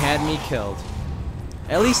and had me killed.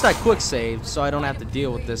 At least I quick saved, so I don't have to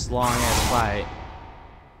deal with this long ass fight.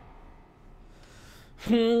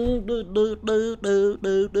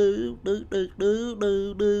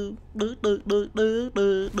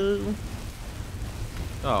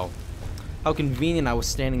 Oh. How convenient I was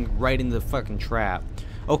standing right in the fucking trap.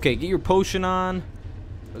 Okay, get your potion on.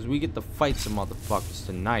 Because we get to fight some motherfuckers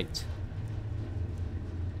tonight.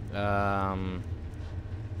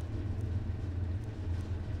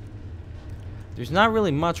 There's not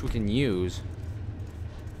really much we can use.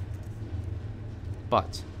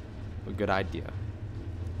 But, a good idea.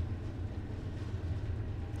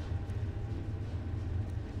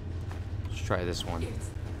 Let's try this one.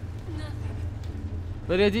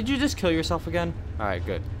 Lydia, did you just kill yourself again? Alright,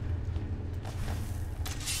 good.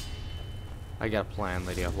 I got a plan,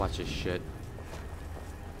 Lydia. Watch this shit.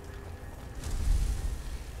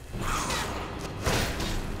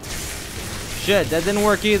 Shit, that didn't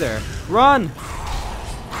work either. Run!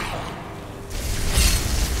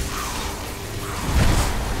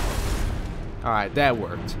 Alright, that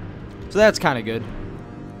worked. So that's kind of good.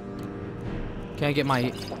 Can't get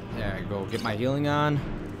my... There I go. Get my healing on.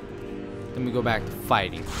 Then we go back to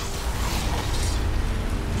fighting.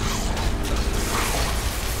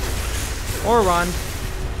 Or run.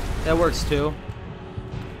 That works too.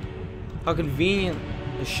 How convenient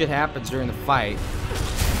this shit happens during the fight.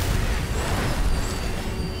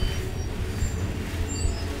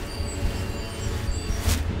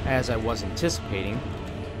 As I was anticipating.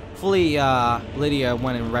 Hopefully, Lydia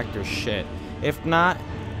went and wrecked her shit. If not,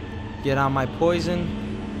 get on my poison.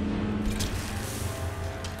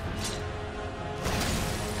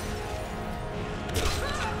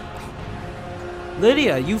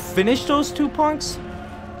 Lydia, you finished those two punks?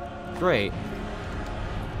 Great.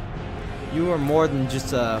 You are more than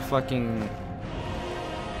just a fucking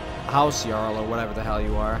house jarl or whatever the hell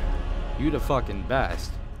you are. You the fucking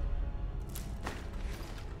best.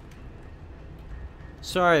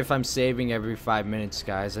 Sorry if I'm saving every 5 minutes,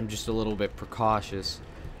 guys. I'm just a little bit precautious.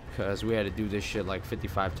 Because we had to do this shit like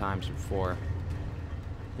 55 times before.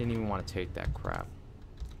 Didn't even want to take that crap.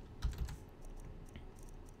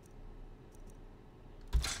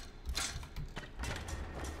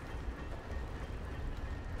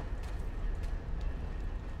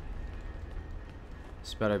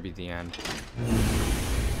 This better be the end.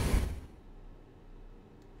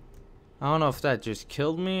 I don't know if that just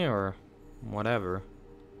killed me or whatever.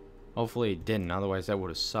 Hopefully it didn't, otherwise that would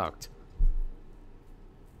have sucked.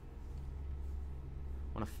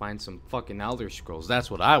 I want to find some fucking Elder Scrolls. That's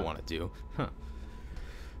what I want to do.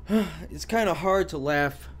 Huh. It's kind of hard to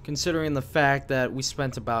laugh considering the fact that we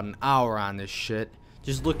spent about an hour on this shit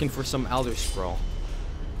just looking for some Elder Scroll.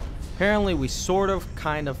 Apparently we sort of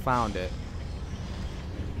kind of found it.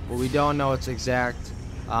 But we don't know its exact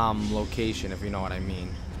location, if you know what I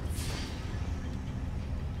mean.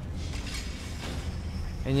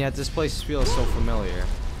 And yet this place feels so familiar.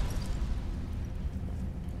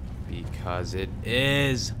 Because it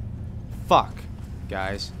is. Fuck,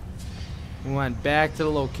 guys. We went back to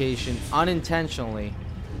the location unintentionally.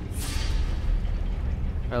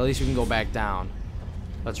 Or at least we can go back down.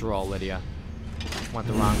 Let's roll, Lydia. Went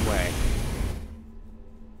the wrong way.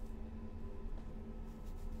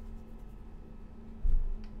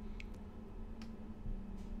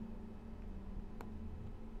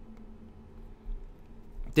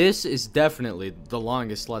 This is definitely the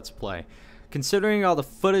longest Let's Play. Considering all the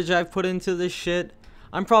footage I've put into this shit,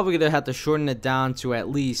 I'm probably going to have to shorten it down to at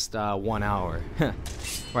least 1 hour.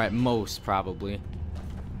 Or at most, probably.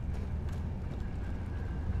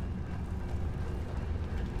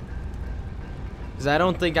 Because I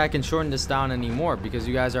don't think I can shorten this down anymore, because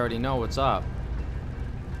you guys already know what's up.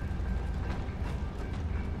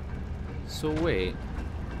 So wait.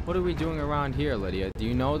 What are we doing around here, Lydia? Do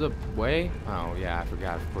you know the way? Oh, yeah, I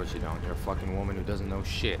forgot. Of course you don't. You're a fucking woman who doesn't know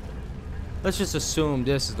shit. Let's just assume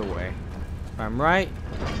this is the way. If I'm right,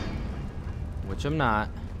 which I'm not,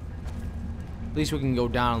 at least we can go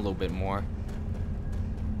down a little bit more.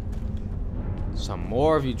 Some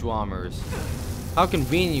more of you dwellers. How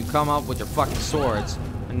convenient you come up with your fucking swords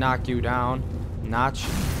and knock you down. Notch.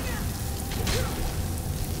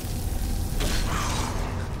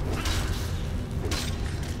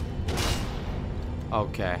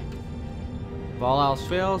 Okay. If all else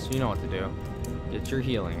fails, you know what to do. Get your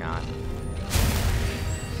healing on.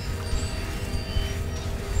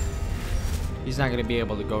 He's not going to be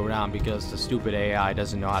able to go down because the stupid AI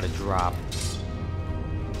doesn't know how to drop.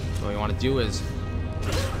 So what you want to do is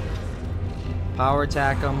power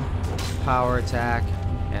attack him, power attack,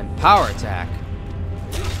 and power attack.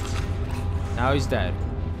 Now he's dead.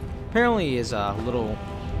 Apparently he has a little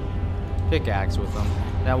pickaxe with him.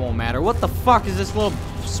 That won't matter. What the fuck is this little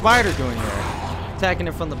spider doing here? Attacking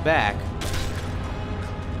it from the back.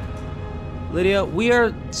 Lydia, we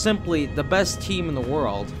are simply the best team in the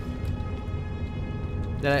world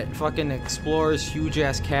that fucking explores huge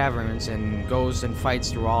ass caverns and goes and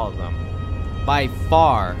fights through all of them. By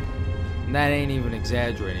far. And that ain't even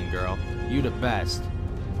exaggerating, girl. You the best.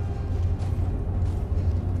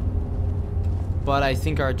 But I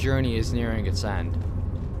think our journey is nearing its end.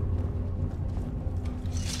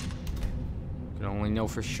 Can only know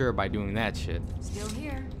for sure by doing that shit. Still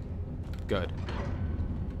here. Good.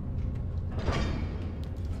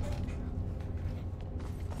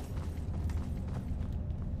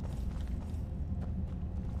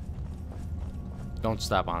 Don't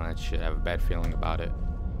stop on that shit. I have a bad feeling about it.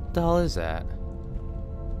 What the hell is that?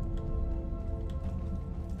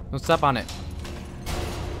 Don't stop on it.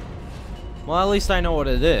 Well, at least I know what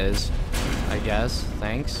it is. I guess.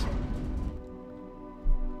 Thanks.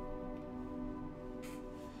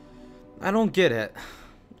 I don't get it.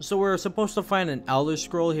 So we're supposed to find an Elder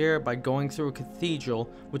Scroll here by going through a cathedral,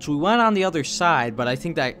 which we went on the other side, but I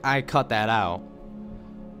think that I cut that out.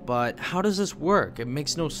 But how does this work? It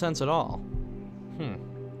makes no sense at all.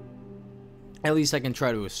 At least I can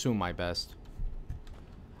try to assume my best.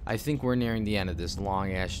 I think we're nearing the end of this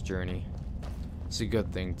long-ass journey. It's a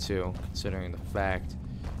good thing, too, considering the fact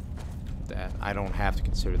that I don't have to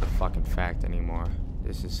consider the fucking fact anymore.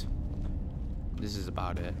 This is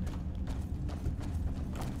about it.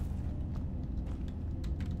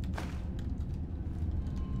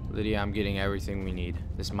 Lydia, I'm getting everything we need.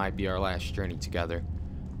 This might be our last journey together.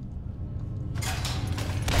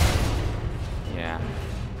 Yeah.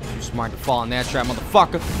 Too smart to fall in that trap,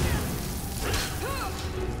 motherfucker.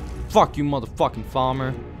 Fuck you, motherfucking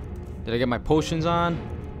farmer. Did I get my potions on?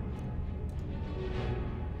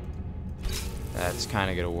 That's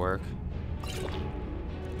kind of gonna work.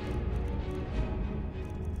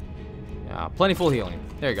 Yeah, plentiful healing.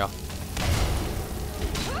 There you go.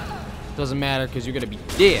 Doesn't matter because you're gonna be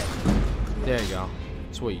dead. There you go.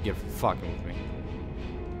 That's what you get for fucking with me.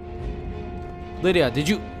 Lydia, did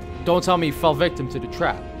you... Don't tell me you fell victim to the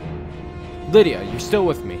trap. Lydia, you're still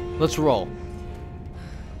with me. Let's roll.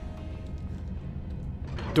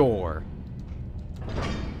 Door.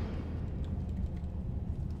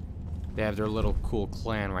 They have their little cool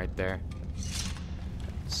clan right there.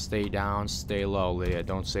 Stay down, stay low, Lydia.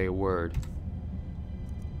 Don't say a word.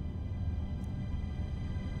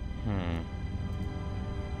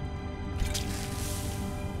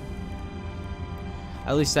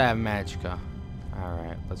 At least I have magicka.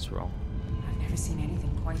 Alright, let's roll. I've never seen anything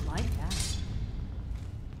quite like that.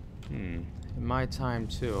 In my time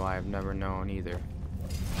too, I have never known either.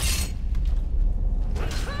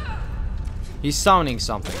 He's summoning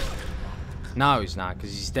something. No, he's not,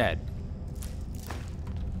 because he's dead.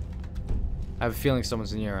 I have a feeling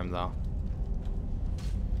someone's near him, though.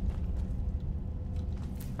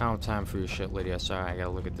 I don't have time for your shit, Lydia. Sorry, I gotta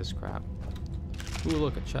look at this crap. Ooh,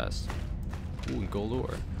 look, a chest. Ooh, gold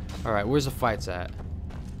ore. Alright, where's the fights at?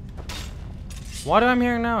 Why do I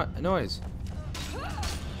hearing now noise?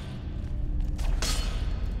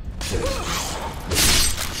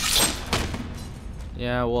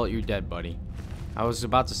 Yeah, well, you're dead, buddy. I was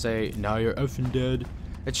about to say, no, you're effing dead.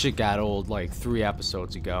 That shit got old like 3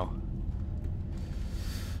 episodes ago.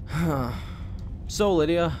 So,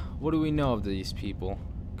 Lydia, what do we know of these people?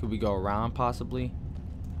 Could we go around, possibly?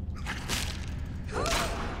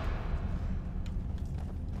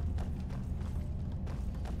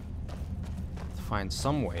 Find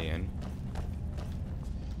some way in.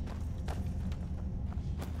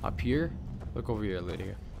 Up here? Look over here,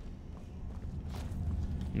 Lydia.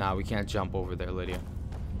 Nah, we can't jump over there, Lydia.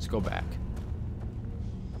 Let's go back.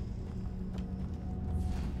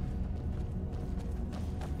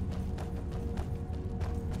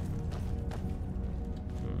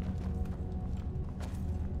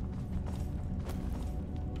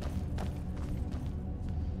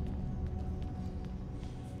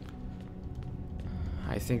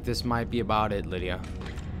 I think this might be about it, Lydia.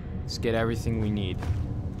 Let's get everything we need.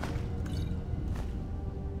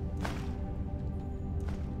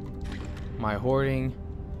 My hoarding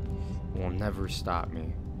will never stop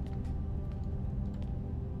me.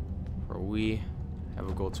 For we have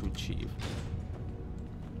a goal to achieve.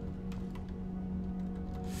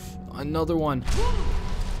 Another one.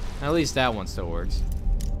 At least that one still works.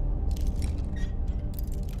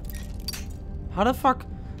 How the fuck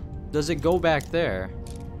does it go back there?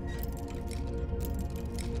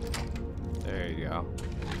 There you go.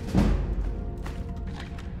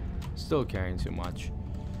 Still carrying too much.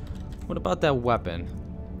 What about that weapon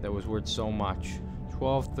that was worth so much?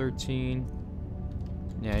 12, 13.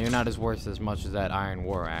 Yeah, you're not as worth as much as that iron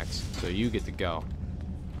war axe, so you get to go.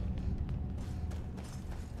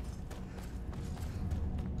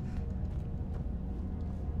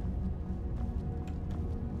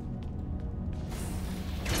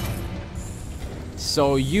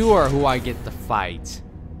 So you are who I get to fight.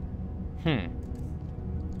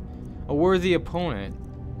 A worthy opponent,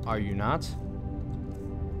 are you not?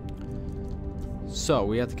 So,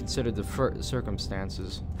 we have to consider the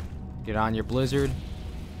circumstances. Get on your blizzard.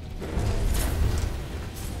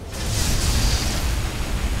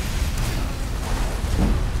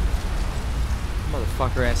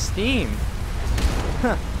 Motherfucker has steam.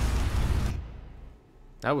 Huh.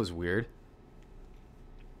 That was weird.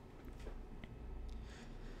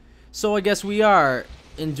 So I guess we are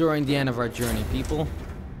enduring the end of our journey, people.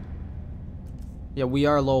 Yeah, we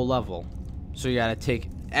are low level. So you gotta take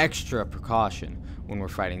extra precaution when we're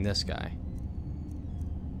fighting this guy.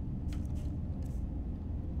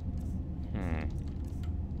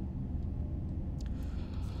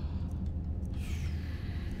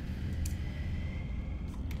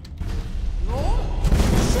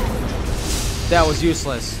 That was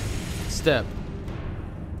useless. Step.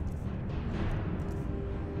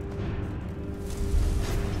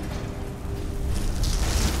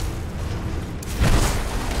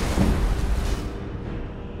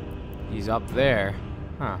 He's up there.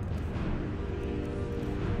 Huh.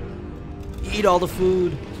 Eat all the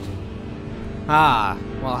food. Ah,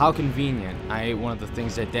 well, how convenient. I ate one of the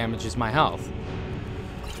things that damages my health.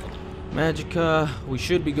 Magicka. We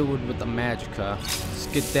should be good with the Magicka. Let's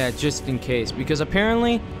get that just in case. Because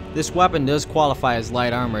apparently, this weapon does qualify as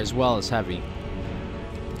light armor as well as heavy.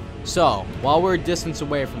 So, while we're a distance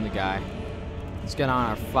away from the guy, let's get on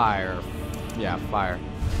our fire. Yeah, fire.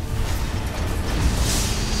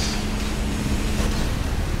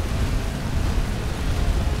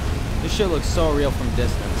 This shit looks so real from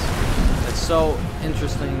distance. It's so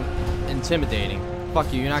interesting, intimidating.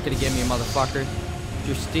 Fuck you, you're not gonna get me, motherfucker.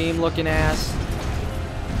 Your steam looking ass.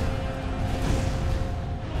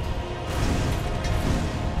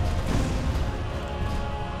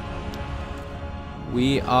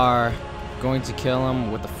 We are going to kill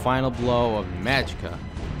him with the final blow of Magicka.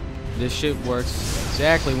 This shit works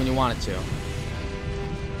exactly when you want it to.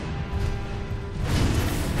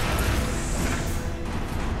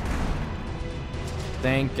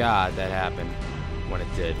 Thank God that happened when it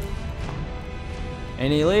did.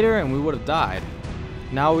 Any later and we would have died.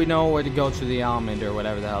 Now we know where to go to the almond or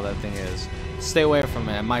whatever the hell that thing is. Stay away from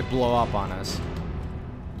it. It might blow up on us.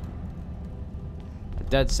 A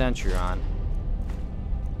dead Centurion.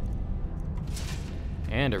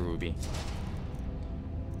 And a ruby.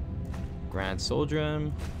 Grand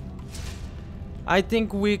Soldrum. I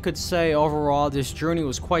think we could say overall this journey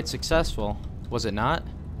was quite successful. Was it not?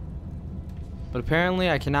 But apparently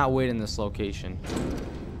I cannot wait in this location.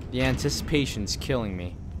 The anticipation's killing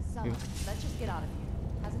me. Sulla, let's just get out of here.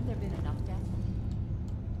 Hasn't there been enough death?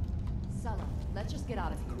 Sulla, let's just get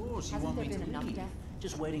out of here. Of course, you Hasn't want there me been to enough leave. death?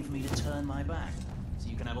 Just waiting for me to turn my back, so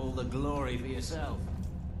you can have all the glory for yourself.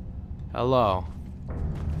 Hello.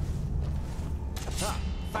 Ha!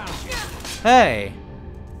 Found you! Hey!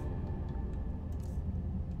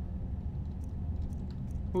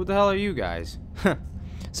 Who the hell are you guys?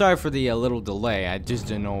 Sorry for the little delay. I just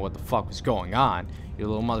didn't know what the fuck was going on. You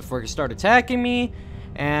little motherfuckers start attacking me,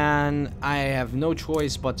 and I have no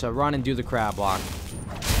choice but to run and do the crab walk.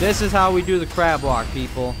 This is how we do the crab walk,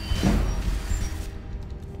 people.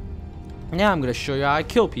 Now I'm gonna show you how I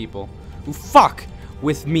kill people who fuck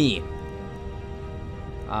with me.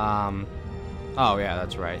 Oh yeah,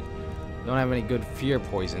 that's right. Don't have any good fear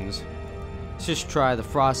poisons. Let's just try the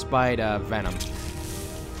frostbite venom.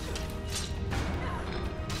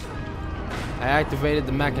 I activated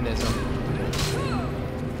the mechanism.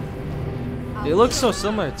 It looks so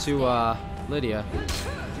similar to Lydia.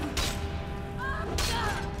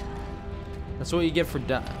 That's what you get for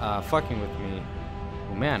fucking with me.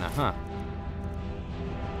 Humana, huh?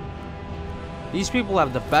 These people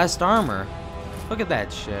have the best armor. Look at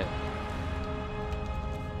that shit.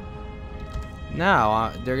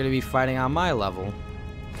 Now they're gonna be fighting on my level.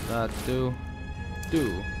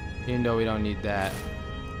 Even though we don't need that.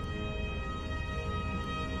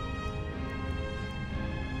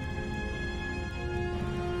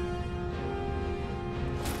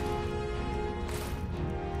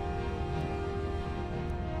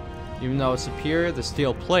 Even though it's superior, the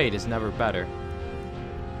steel plate is never better.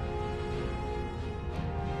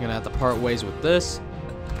 I'm gonna have to part ways with this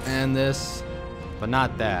and this, but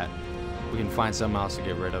not that. We can find something else to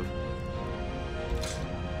get rid of.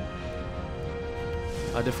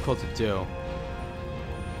 How difficult to do.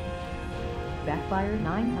 Backfire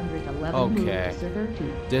 911. Okay.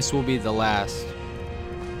 This will be the last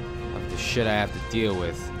of the shit I have to deal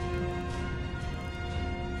with.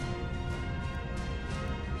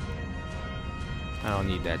 I don't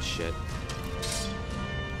need that shit.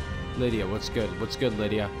 Lydia, what's good? What's good,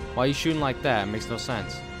 Lydia? Why are you shooting like that? It makes no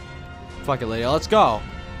sense. Fuck it, Lydia. Let's go.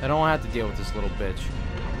 I don't have to deal with this little bitch.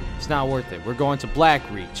 It's not worth it. We're going to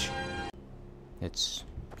Blackreach. It's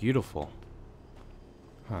beautiful.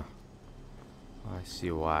 Huh. I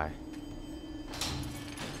see why.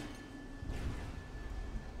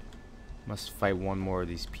 Must fight one more of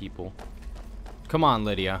these people. Come on,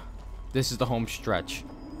 Lydia. This is the home stretch.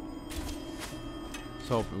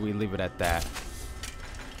 So we leave it at that.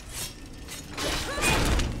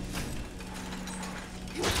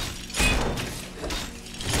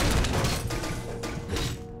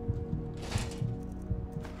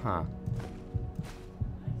 Huh.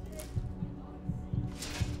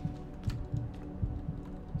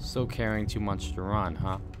 Still carrying too much to run,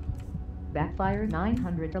 huh? Backfire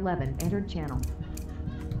 911 entered channel.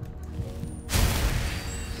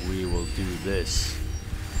 We will do this.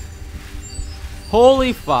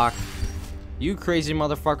 Holy fuck. You crazy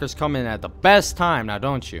motherfuckers come in at the best time now,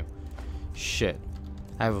 don't you? Shit.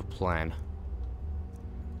 I have a plan.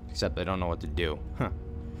 Except I don't know what to do. Huh.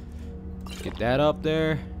 Get that up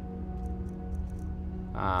there.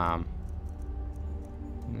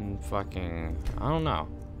 Fucking... I don't know.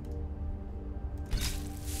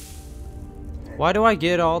 Why do I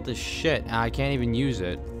get all this shit? I can't even use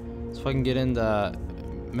it. Let's fucking get into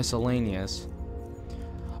miscellaneous.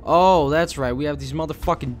 Oh, that's right. We have these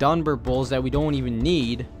motherfucking Dunbar bulls that we don't even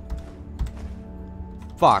need.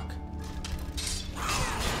 Fuck.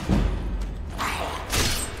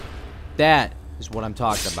 That is what I'm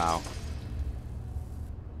talking about.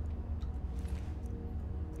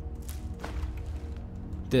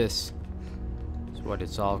 This is what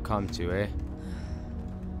it's all come to, eh?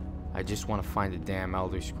 I just want to find the damn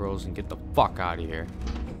Elder Scrolls and get the fuck out of here.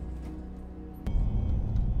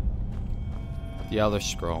 The Elder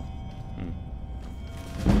Scroll.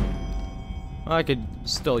 Well, I could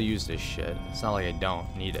still use this shit. It's not like I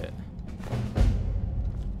don't need it.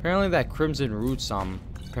 Apparently that Crimson Root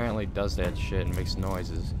apparently does that shit and makes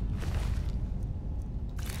noises.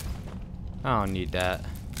 I don't need that.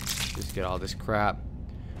 Just get all this crap.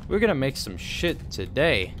 We're gonna make some shit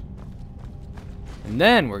today. And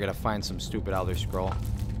then we're gonna find some stupid Elder Scroll.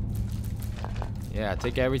 Yeah,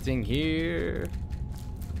 take everything here.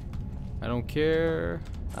 I don't care.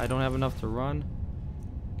 I don't have enough to run.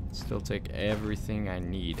 Still take everything I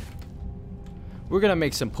need. We're gonna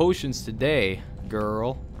make some potions today,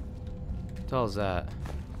 girl. What the hell is that?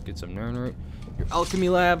 Get some Nern Root. Your alchemy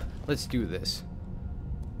lab. Let's do this.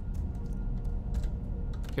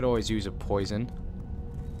 Could always use a poison.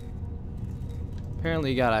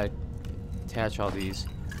 Apparently you gotta attach all these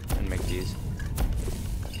and make these.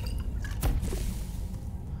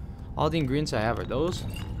 All the ingredients I have are those?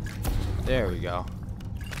 There we go.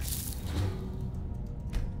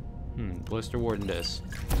 Blister ward and this.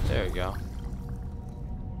 There we go.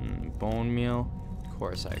 Bone meal.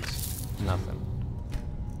 Chorus eggs. Nothing.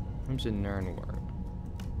 Where's the Nern wort?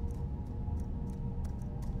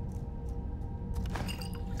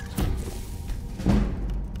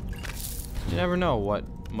 You never know what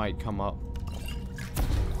might come up.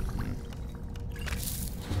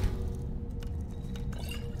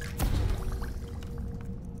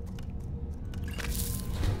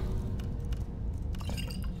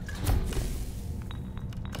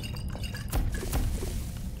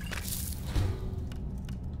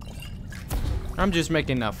 I'm just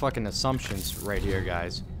making fucking assumptions right here,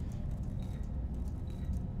 guys.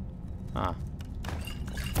 Huh.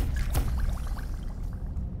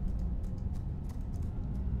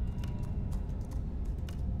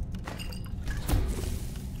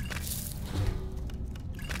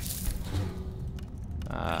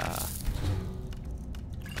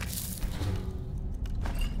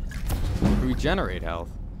 Regenerate health.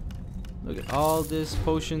 Look at all this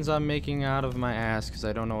potions I'm making out of my ass because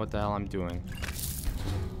I don't know what the hell I'm doing.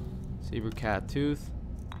 Saber cat tooth.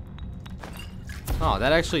 Oh,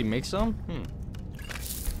 that actually makes some?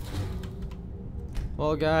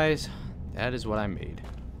 Well, guys, that is what I made.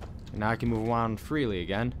 And now I can move around freely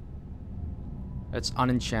again. Let's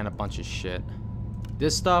unenchant a bunch of shit.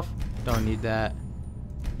 This stuff, don't need that.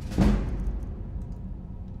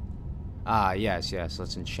 Ah, yes,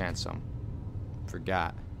 let's enchant some.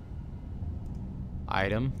 Forgot.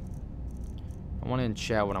 Item. I want to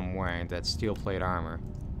enchant what I'm wearing. That steel plate armor.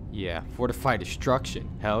 Yeah. Fortified destruction.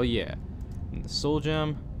 Hell yeah. And the soul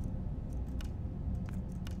gem.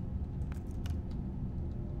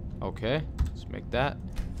 Okay. Let's make that.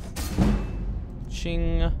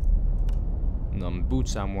 Ching. And them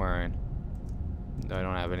boots I'm wearing. I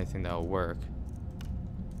don't have anything that'll work.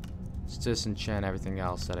 Let's disenchant everything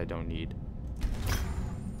else that I don't need.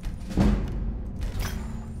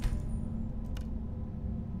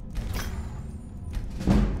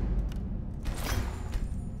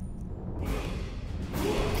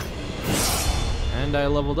 And I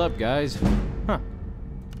leveled up, guys. Huh.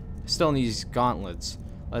 Still need these gauntlets.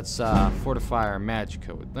 Let's fortify our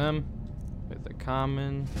magicka with them. With the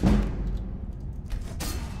common.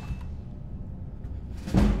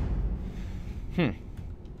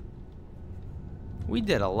 We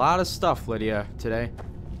did a lot of stuff, Lydia, today.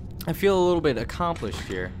 I feel a little bit accomplished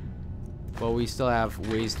here. But we still have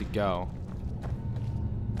ways to go.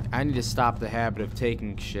 I need to stop the habit of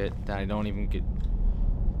taking shit that I don't even get,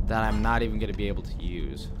 that I'm not even gonna be able to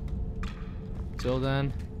use. Till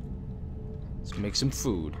then, let's make some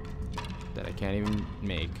food that I can't even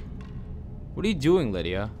make. What are you doing,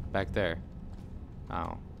 Lydia? Back there.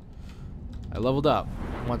 Oh. I leveled up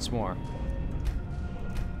once more.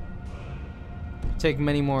 Take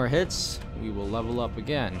many more hits, we will level up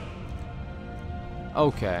again.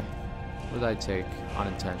 Okay. What did I take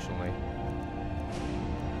unintentionally?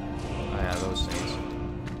 Oh yeah, those things.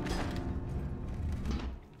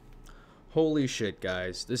 Holy shit,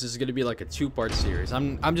 guys. This is gonna be like a 2-part series.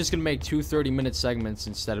 I'm just gonna make 2 30-minute segments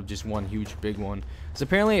instead of just one huge big one. Because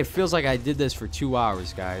apparently it feels like I did this for 2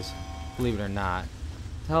 hours, guys. Believe it or not.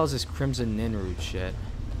 What the hell is this Crimson Ninroot shit?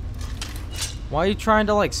 Why are you trying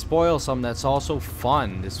to like spoil something that's also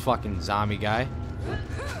fun, this fucking zombie guy?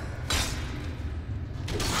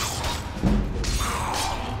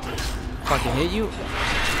 Fucking hit you?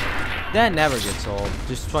 That never gets old.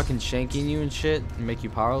 Just fucking shanking you and shit and make you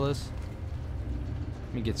powerless.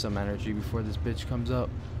 Let me get some energy before this bitch comes up.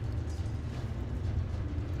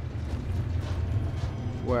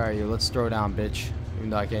 Where are you? Let's throw down, bitch. Even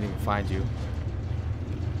though I can't even find you.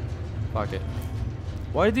 Fuck it.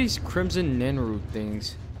 Why do these Crimson Ninroot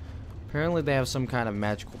things? Apparently they have some kind of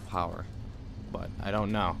magical power. But I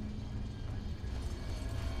don't know.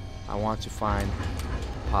 I want to find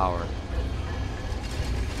power.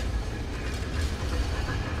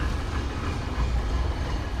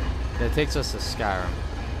 That takes us to Skyrim.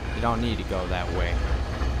 You don't need to go that way.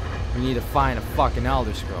 We need to find a fucking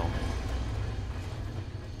Elder Scroll.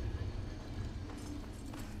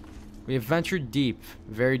 We have ventured deep,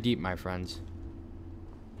 very deep, my friends.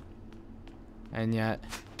 And yet,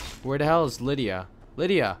 where the hell is Lydia?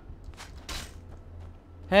 Lydia!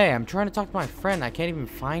 Hey, I'm trying to talk to my friend. I can't even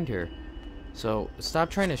find her. So, stop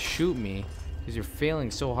trying to shoot me, because you're failing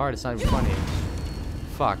so hard it's not even funny.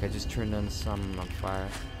 Fuck, I just turned on something on fire.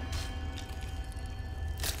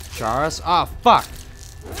 Charas? Ah, fuck!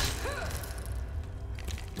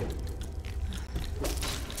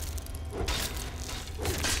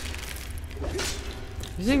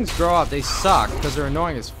 These things grow up, they suck, because they're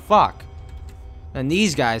annoying as fuck. And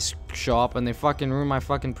these guys show up and they fucking ruin my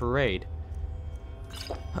fucking parade.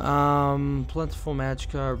 Plentiful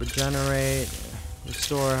magicka, regenerate,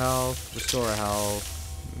 restore health,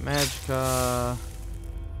 magicka.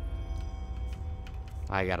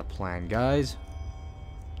 I got a plan, guys.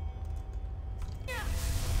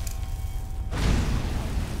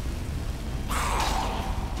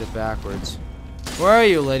 Get backwards. Where are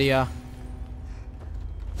you, Lydia?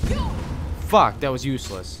 Fuck, that was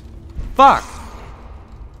useless. Fuck!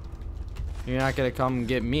 You're not gonna come and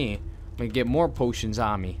get me. I'm gonna get more potions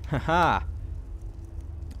on me. Haha.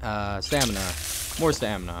 Stamina. More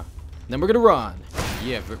stamina. Then we're gonna run.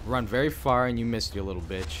 Yeah, run very far and you missed, you little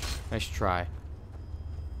bitch. Nice try.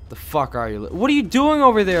 The fuck are you? What are you doing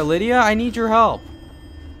over there, Lydia? I need your help.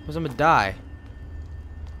 Because I'm gonna die.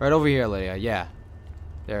 Right over here, Lydia. Yeah.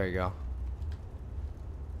 There you go.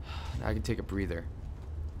 Now I can take a breather.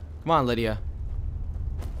 Come on, Lydia.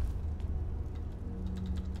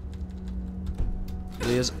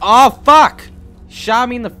 Lydia's. Oh, fuck! Shot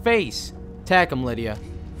me in the face. Attack him, Lydia.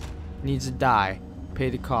 Needs to die.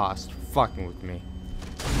 Pay the cost for fucking with me.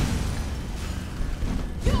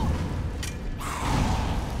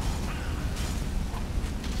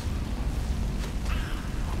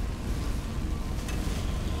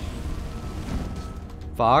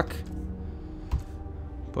 Fuck.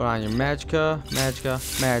 Put on your magicka,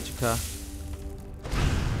 magicka.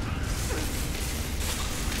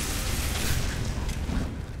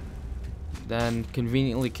 Then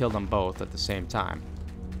conveniently kill them both at the same time.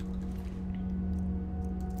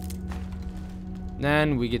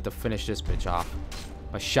 Then we get to finish this bitch off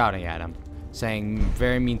by shouting at him, saying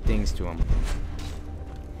very mean things to him.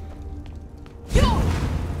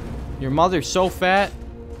 Your mother's so fat.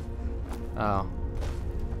 Oh.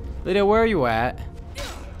 Lydia, where are you at?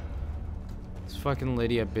 This fucking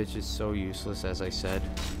Lydia bitch is so useless, as I said.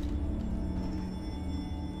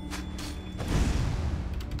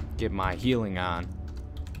 Get my healing on.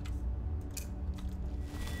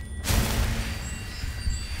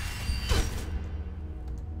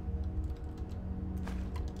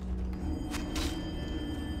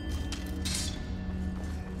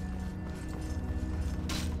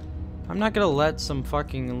 I'm not gonna let some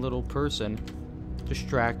fucking little person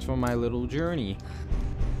distract from my little journey.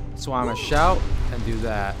 So I'm gonna shout and do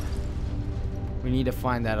that. We need to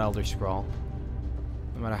find that Elder Scroll.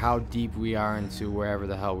 No matter how deep we are into wherever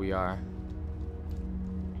the hell we are.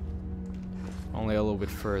 Only a little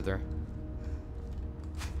bit further.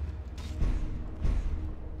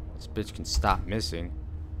 This bitch can stop missing.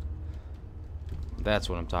 That's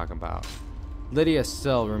what I'm talking about. Lydia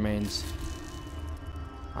still remains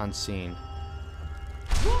unseen.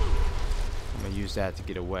 I'm gonna use that to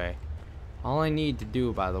get away. All I need to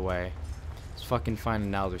do, by the way, is fucking find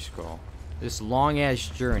an Elder Scroll. This long-ass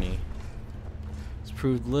journey has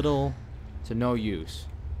proved little to no use.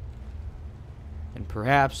 And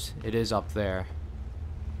perhaps it is up there.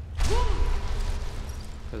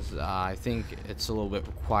 Because I think it's a little bit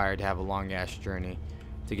required to have a long ass journey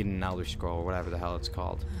to get an Elder Scroll or whatever the hell it's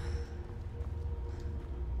called.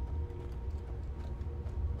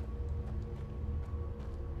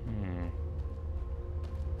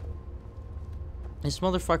 This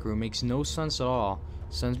motherfucker who makes no sense at all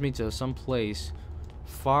sends me to some place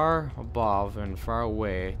far above and far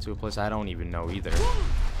away to a place I don't even know either.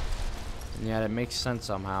 And yet it makes sense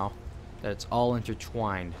somehow that it's all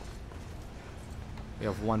intertwined. We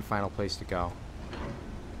have one final place to go.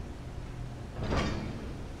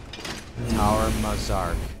 Tower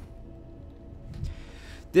Mazark.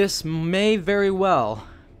 This may very well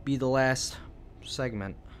be the last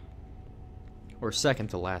segment. Or second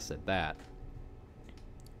to last at that.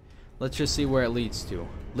 Let's just see where it leads to.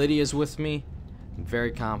 Lydia's with me. I'm very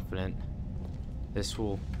confident this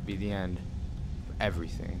will be the end of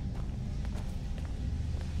everything.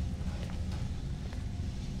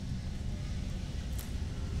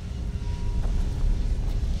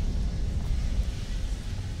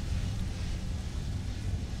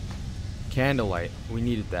 Candlelight. We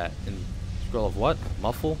needed that. And scroll of what?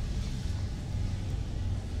 Muffle?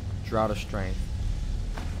 Drought of Strength.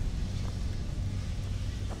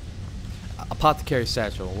 Apothecary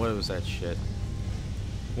Satchel. What was that shit?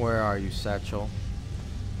 Where are you, Satchel?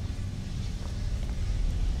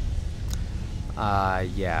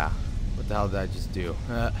 Yeah. What the hell did I just do?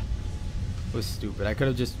 It was stupid. I could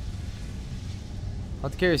have just...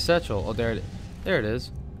 Apothecary Satchel. Oh, there it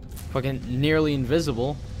is. Fucking nearly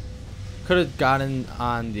invisible. Could have gotten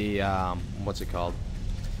on the, what's it called?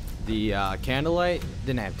 The, Candlelight.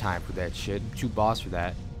 Didn't have time for that shit. Too boss for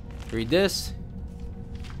that. Read this.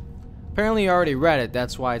 Apparently you already read it,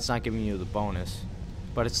 that's why it's not giving you the bonus.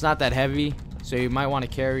 But it's not that heavy, so you might want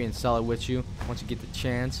to carry and sell it with you once you get the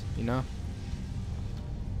chance, you know?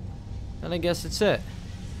 And I guess that's it.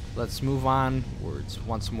 Let's move onwards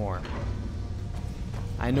once more.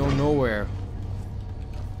 I know nowhere.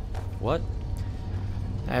 What?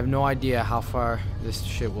 I have no idea how far this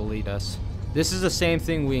shit will lead us. This is the same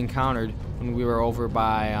thing we encountered when we were over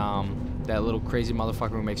by that little crazy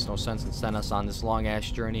motherfucker who makes no sense and sent us on this long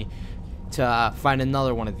ass journey to find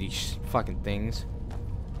another one of these fucking things.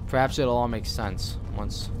 Perhaps it'll all make sense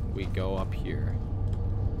once we go up here.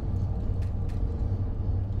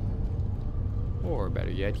 Or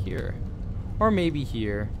better yet, here. Or maybe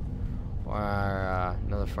here. Or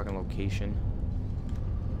another fucking location.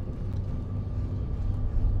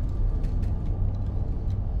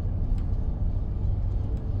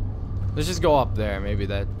 Let's just go up there. Maybe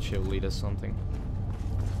that shit will lead us something.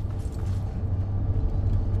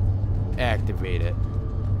 Activate it.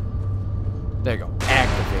 There you go.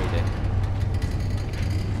 Activate it.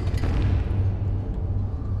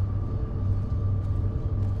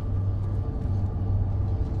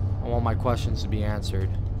 I want my questions to be answered.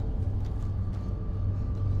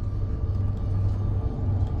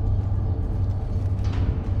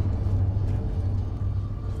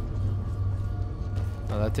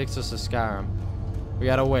 Oh, that takes us to Skyrim. We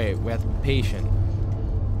gotta wait. We have to be patient.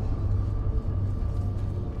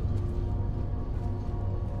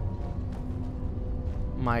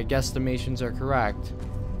 My guesstimations are correct.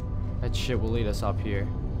 That shit will lead us up here.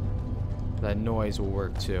 That noise will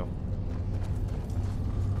work too.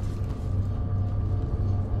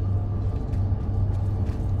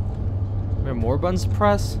 We have more buttons to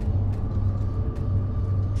press?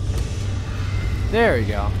 There we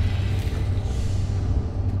go.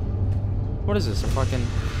 What is this? A fucking...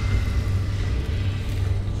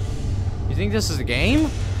 You think this is a game?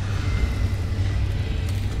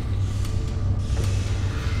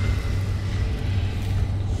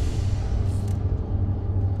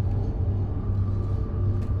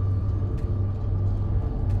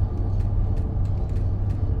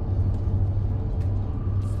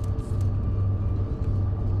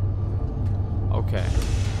 Okay.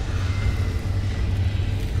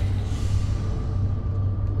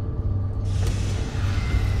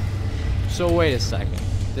 So wait a second.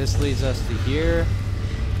 This leads us to here.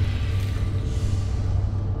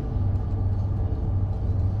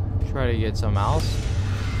 Try to get some else.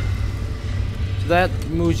 So that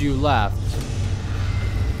moves you left.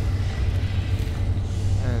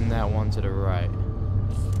 And that one to the right.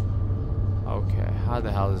 Okay, how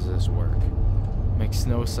the hell does this work? Makes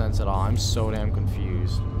no sense at all. I'm so damn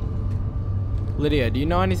confused. Lydia, do you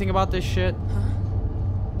know anything about this shit? Huh?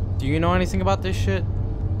 Do you know anything about this shit?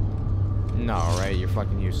 No, right? You're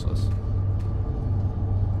fucking useless.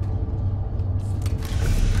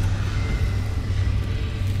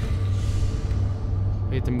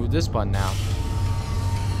 We have to move this button now.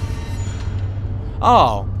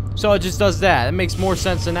 Oh, so it just does that. It makes more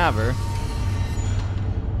sense than ever.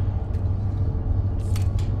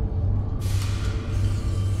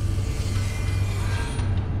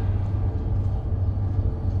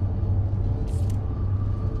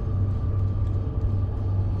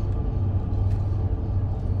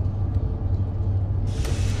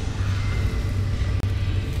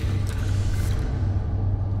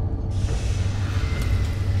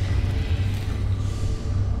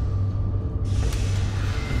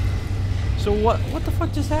 So what the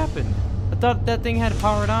fuck just happened? I thought that thing had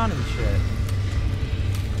powered on and shit.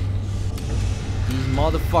 These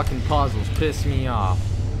motherfucking puzzles piss me off.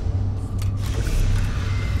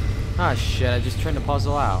 Ah shit, I just turned the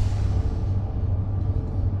puzzle out.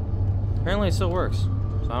 Apparently it still works,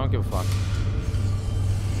 so I don't give a fuck.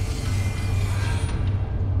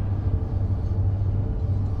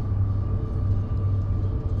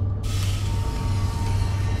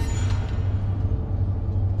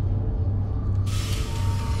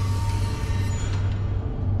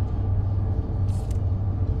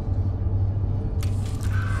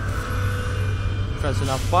 Press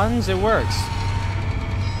enough buttons, it works.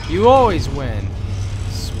 You always win.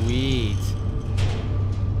 Sweet.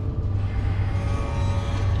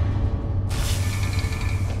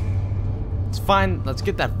 It's fine. Let's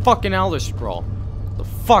get that fucking Elder Scroll. The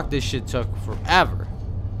fuck this shit took forever.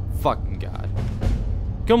 Fucking god.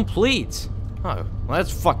 Complete. Oh, well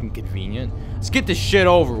that's fucking convenient. Let's get this shit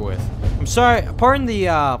over with. I'm sorry. Pardon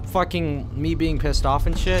the fucking me being pissed off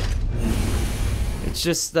and shit. It's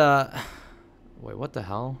just wait, what the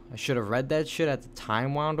hell? I should have read that shit at the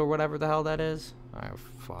time wound or whatever the hell that is. Alright,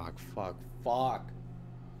 fuck.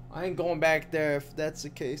 I ain't going back there if that's the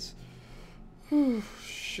case.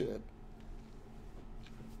 Shit.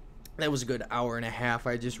 That was a good hour and a half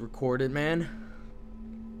I just recorded, man.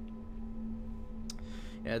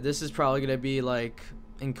 Yeah, this is probably gonna be like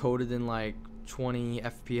encoded in like 20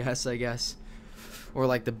 FPS, I guess. Or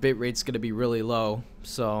like the bitrate's gonna be really low,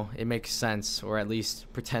 so it makes sense, or at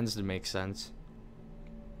least pretends to make sense.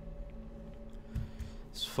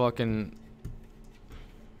 This fucking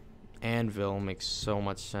anvil makes so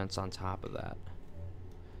much sense on top of that.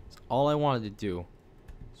 It's all I wanted to do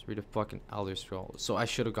is read a fucking Elder Scroll. So I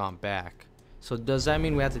should have gone back. So does that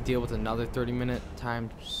mean we have to deal with another 30-minute time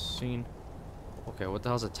scene? Okay, what the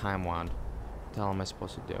hell's a time wand? What the hell am I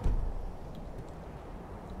supposed to do?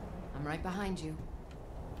 I'm right behind you.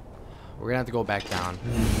 We're gonna have to go back down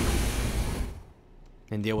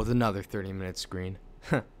and deal with another 30-minute screen.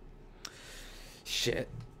 Shit.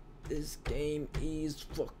 This game is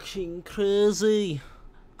fucking crazy.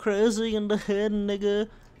 Crazy in the head, nigga.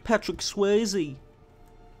 Patrick Swayze.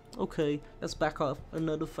 Okay, let's back off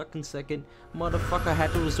another fucking second. Motherfucker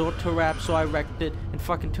had to resort to rap, so I wrecked it and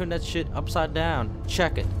fucking turned that shit upside down.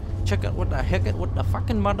 Check it. Check it. What the heck it? What the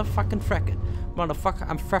fucking motherfucking freck it? Motherfucker,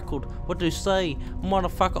 I'm freckled. What do you say?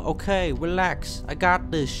 Motherfucker, okay, relax. I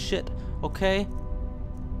got this shit, okay?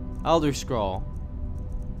 Elder Scroll.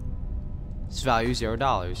 Its value $0.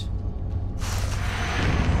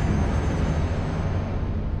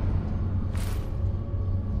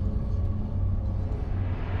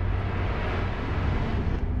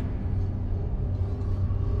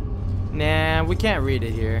 Nah, we can't read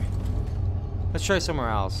it here. Let's try somewhere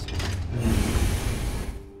else.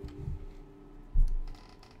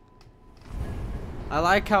 I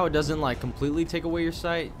like how it doesn't like completely take away your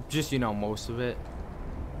sight, just, you know, most of it.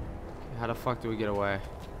 How the fuck do we get away?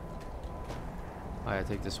 Oh yeah,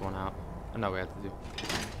 take this one out. Oh, no, we have to do.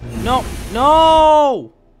 No!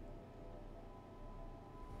 No!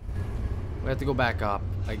 We have to go back up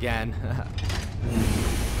again.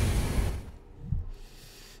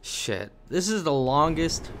 Shit. This is the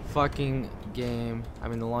longest fucking game. I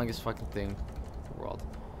mean, the longest fucking thing in the world.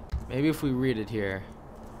 Maybe if we read it here.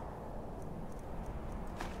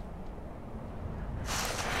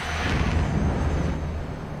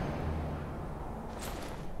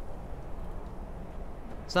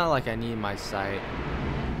 It's not like I need my sight.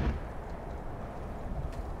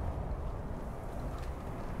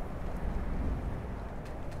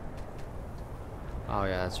 Oh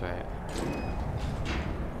yeah, that's right.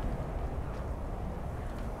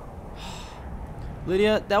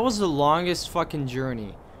 Lydia, that was the longest fucking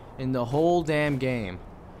journey in the whole damn game.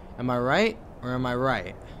 Am I right or am I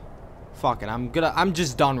right? Fuck it, I'm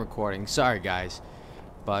just done recording. Sorry guys.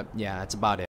 But yeah, that's about it.